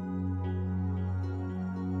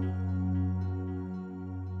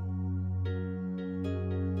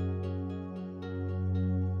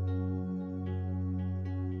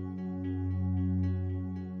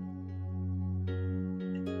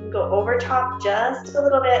 Go over top just a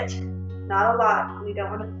little bit, not a lot. We don't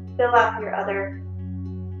want to fill up your other.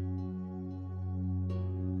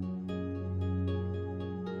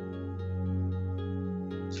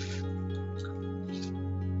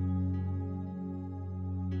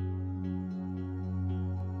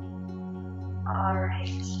 All right.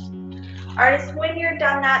 Artists, when you're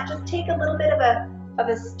done that, just take a little bit of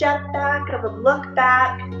a step back, of a look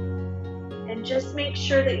back, and just make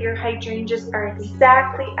sure that your hydrangeas are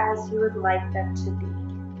exactly as you would like them to be.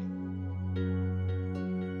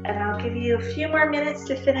 And I'll give you a few more minutes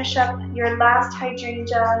to finish up your last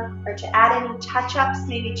hydrangea or to add any touch-ups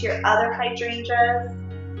maybe to your other hydrangeas.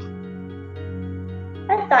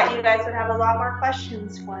 I thought you guys would have a lot more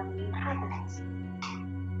questions for me. You haven't.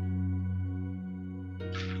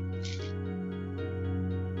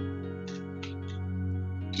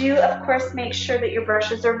 Do, of course, make sure that your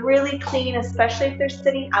brushes are really clean, especially if they're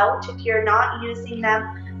sitting out. If you're not using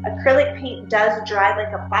them, acrylic paint does dry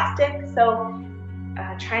like a plastic, so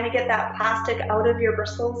trying to get that plastic out of your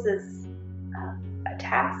bristles is a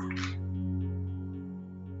task.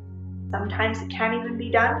 Sometimes it can't even be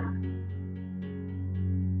done.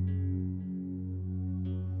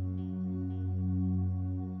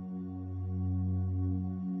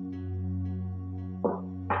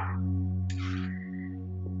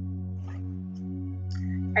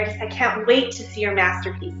 Artists, I can't wait to see your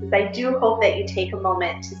masterpieces. I do hope that you take a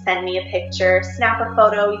moment to send me a picture, snap a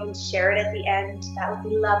photo, you can share it at the end. That would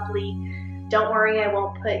be lovely. Don't worry, I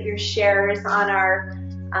won't put your shares on our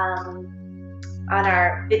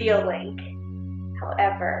video link.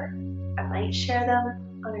 However, I might share them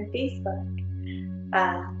on our Facebook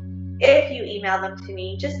if you email them to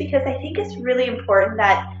me, just because I think it's really important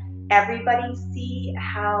that everybody see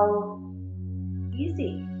how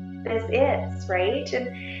easy this is, right?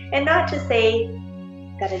 And not to say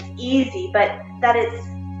that it's easy, but that it's,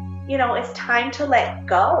 you know, it's time to let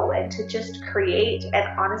go and to just create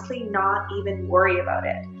and honestly not even worry about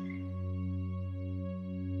it.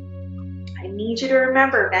 I need you to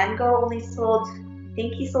remember, Van Gogh only sold, I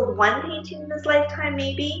think he sold one painting in his lifetime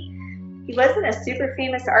maybe. He wasn't a super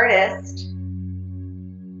famous artist.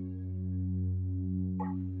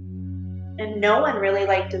 And no one really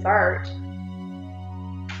liked his art.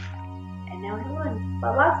 And now everyone,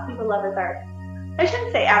 well, lots of people love his art. I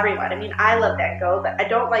shouldn't say everyone. I mean, I love Van Gogh, but I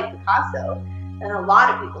don't like Picasso. And a lot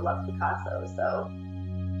of people love Picasso, so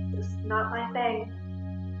it's not my thing.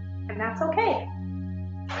 And that's okay.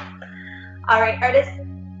 All right, artists,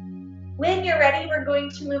 when you're ready, we're going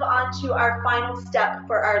to move on to our final step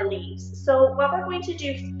for our leaves. So what we're going to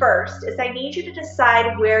do first is I need you to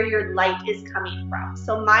decide where your light is coming from.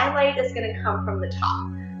 So my light is going to come from the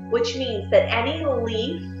top, which means that any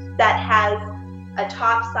leaf that has a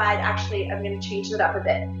top side, actually I'm going to change it up a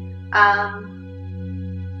bit.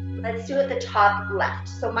 Let's do it the top left.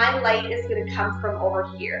 So my light is going to come from over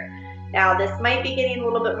here. Now this might be getting a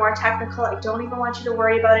little bit more technical. I don't even want you to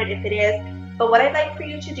worry about it if it is. But what I'd like for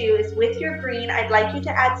you to do is with your green, I'd like you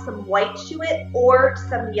to add some white to it or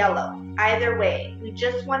some yellow. Either way, we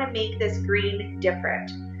just want to make this green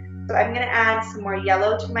different. So I'm going to add some more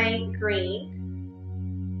yellow to my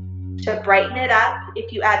green to brighten it up.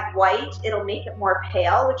 If you add white, it'll make it more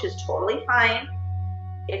pale, which is totally fine.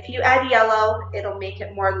 If you add yellow, it'll make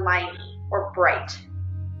it more limey or bright.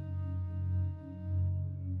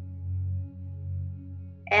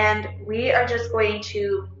 And we are just going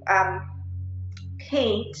to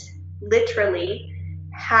paint literally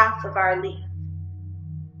half of our leaf.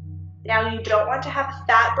 Now you don't want to have a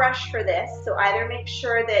fat brush for this, so either make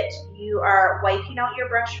sure that you are wiping out your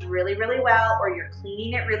brush really, really well, or you're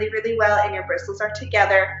cleaning it really, really well and your bristles are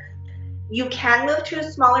together. You can move to a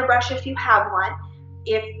smaller brush if you have one.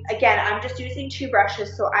 If, again, I'm just using 2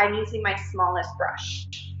 brushes, so I'm using my smallest brush.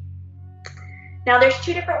 Now there's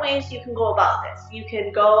 2 different ways you can go about this. You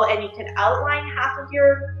can go and you can outline half of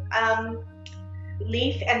your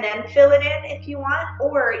leaf and then fill it in if you want,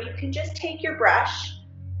 or you can just take your brush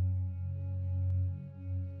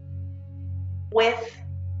with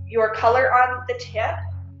your color on the tip,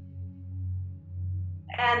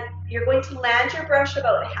 and you're going to land your brush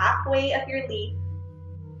about halfway of your leaf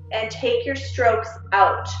and take your strokes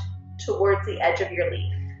out towards the edge of your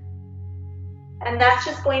leaf. And that's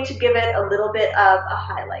just going to give it a little bit of a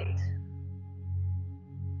highlight.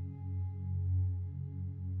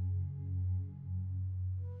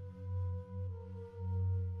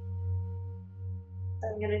 So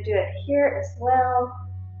I'm going to do it here as well.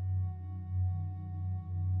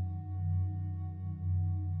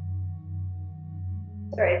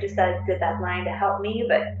 Sorry, I just did that line to help me,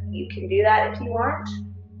 but you can do that if you want.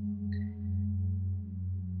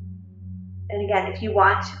 And again, if you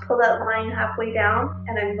want to pull that line halfway down,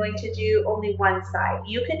 and I'm going to do only one side.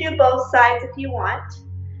 You can do both sides if you want.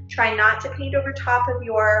 Try not to paint over top of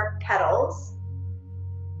your petals.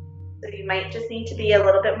 So you might just need to be a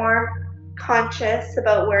little bit more conscious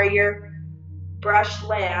about where your brush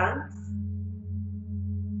lands.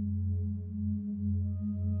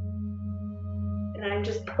 And I'm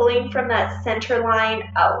just pulling from that center line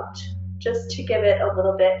out, just to give it a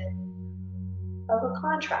little bit of a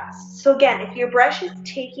contrast. So again, if your brush is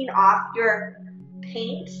taking off your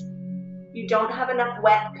paint, you don't have enough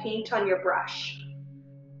wet paint on your brush.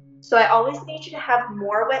 So I always need you to have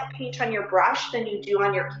more wet paint on your brush than you do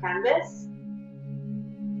on your canvas.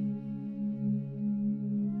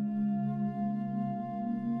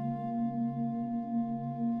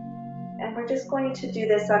 And we're just going to do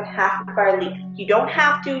this on half of our leaf. You don't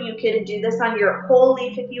have to, you can do this on your whole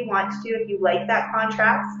leaf if you want to, if you like that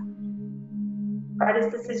contrast.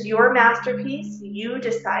 Artist, this is your masterpiece. You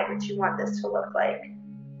decide what you want this to look like.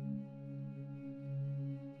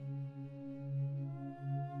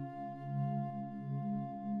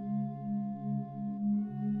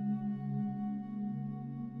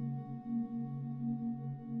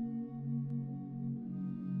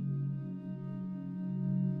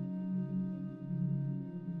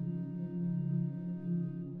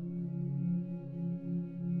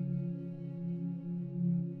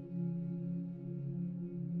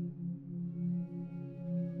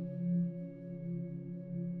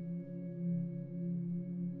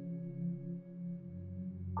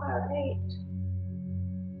 All right.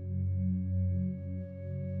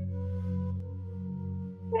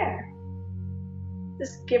 There.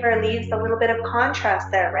 Just give our leaves a little bit of contrast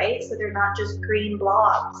there, right? So they're not just green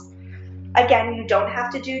blobs. Again, you don't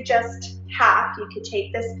have to do just half. You could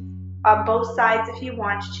take this on both sides if you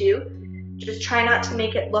want to. Just try not to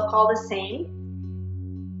make it look all the same.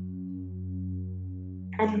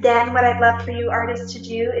 And then what I'd love for you artists to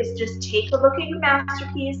do is just take a look at your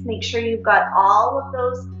masterpiece, make sure you've got all of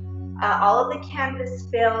those, all of the canvas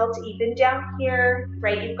filled, even down here,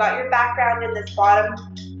 right? You've got your background in this bottom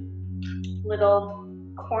little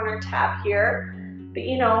corner tab here, but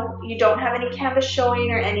you know, you don't have any canvas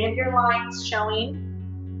showing or any of your lines showing.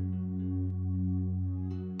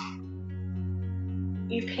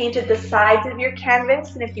 You've painted the sides of your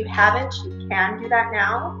canvas, and if you haven't, you can do that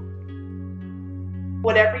now.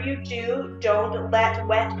 Whatever you do, don't let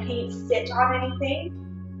wet paint sit on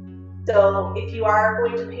anything. So if you are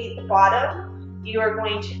going to paint the bottom, you are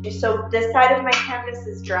going to, so this side of my canvas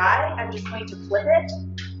is dry, I'm just going to flip it.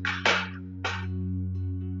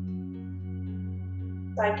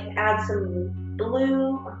 So I can add some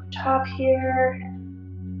blue on top here.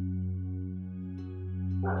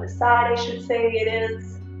 On the side, I should say it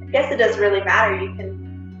is. I guess it doesn't really matter. You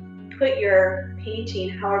can put your painting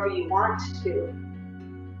however you want to.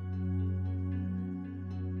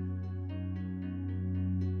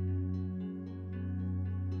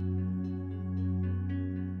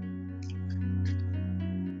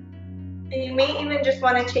 And you may even just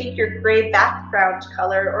want to take your gray background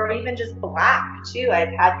color, or even just black too. I've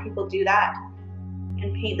had people do that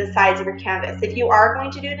and paint the sides of your canvas. If you are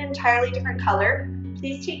going to do an entirely different color,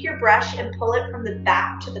 please take your brush and pull it from the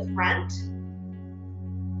back to the front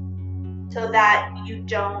so that you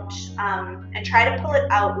don't, and try to pull it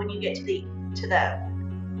out when you get to the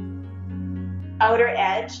outer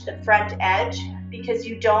edge, the front edge, because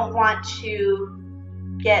you don't want to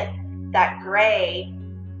get that gray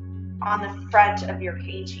on the front of your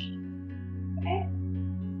painting. Okay?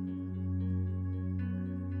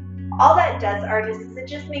 All that does, artists, is it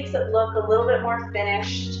just makes it look a little bit more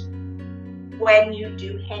finished when you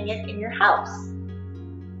do hang it in your house.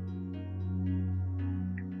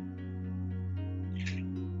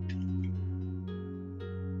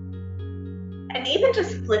 And even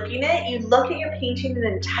just flipping it, you look at your painting in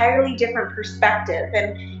an entirely different perspective,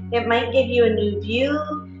 and it might give you a new view.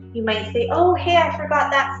 You might say, oh, hey, I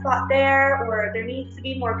forgot that spot there, or there needs to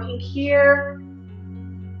be more pink here.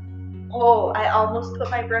 Oh, I almost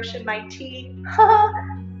put my brush in my tea.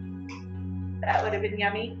 That would have been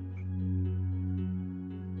yummy.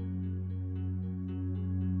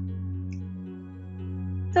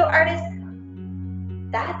 So artists,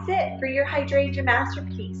 that's it for your Hydrangea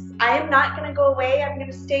masterpiece. I am not going to go away. I'm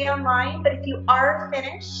going to stay online, but if you are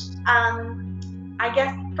finished, I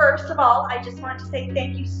guess first of all, I just want to say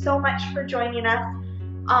thank you so much for joining us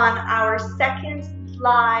on our second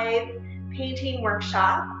live painting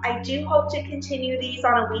workshop. I do hope to continue these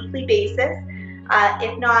on a weekly basis,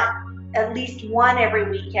 if not at least one every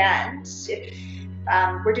weekend. If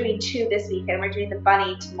we're doing 2 this weekend, we're doing the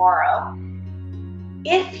bunny tomorrow.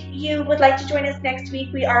 If you would like to join us next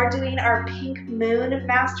week, we are doing our Pink Moon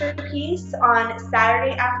masterpiece on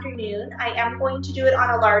Saturday afternoon. I am going to do it on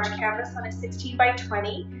a large canvas on a 16 by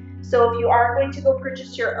 20. So if you are going to go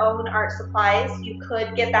purchase your own art supplies, you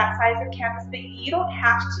could get that size of canvas, but you don't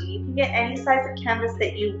have to. You can get any size of canvas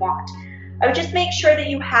that you want. I would just make sure that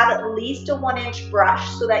you have at least a 1-inch brush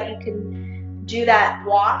so that you can do that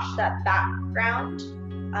wash, that background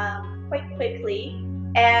quite quickly.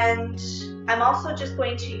 And I'm also just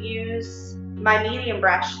going to use my medium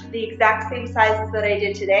brush, the exact same sizes that I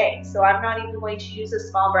did today. So I'm not even going to use a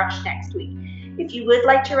small brush next week. If you would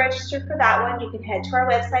like to register for that one, you can head to our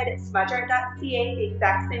website at smudgeart.ca, the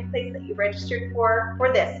exact same place that you registered for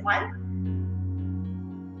this one.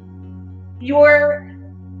 Your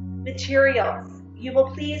materials. You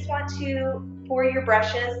will please want to, for your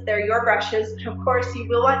brushes, they're your brushes, but of course you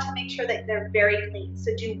will want to make sure that they're very clean.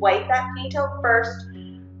 So do wipe that paint out first,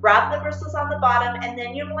 rub the bristles on the bottom, and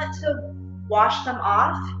then you'll want to wash them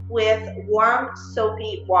off with warm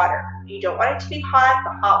soapy water. You don't want it to be hot.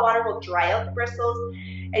 The hot water will dry out the bristles,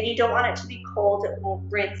 and you don't want it to be cold. It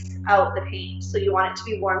won't rinse out the paint. So you want it to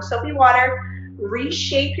be warm soapy water.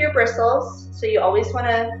 Reshape your bristles. So you always want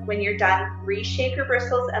to, when you're done, reshape your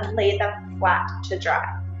bristles and lay them flat to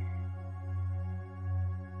dry.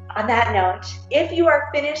 On that note, if you are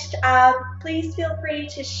finished, please feel free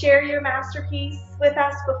to share your masterpiece with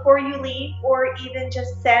us before you leave, or even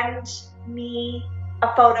just send me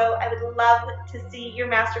a photo. I would love to see your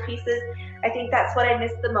masterpieces. I think that's what I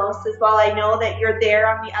miss the most as well. I know that you're there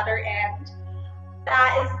on the other end.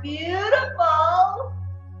 That is beautiful.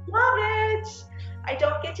 Love it. I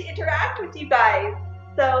don't get to interact with you guys.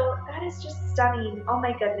 So that is just stunning. Oh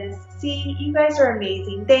my goodness. See, you guys are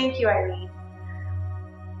amazing. Thank you, Irene.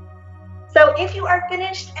 So if you are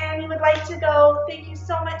finished and you would like to go, thank you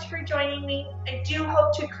so much for joining me. I do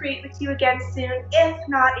hope to create with you again soon, if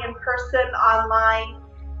not in person, online.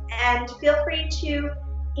 And feel free to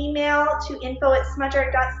email to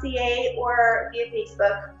info@smudgeart.ca or via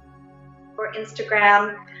Facebook or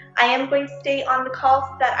Instagram. I am going to stay on the call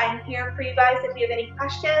so that I'm here for you guys if you have any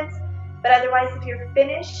questions. But otherwise, if you're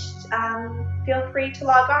finished, feel free to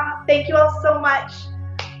log off. Thank you all so much.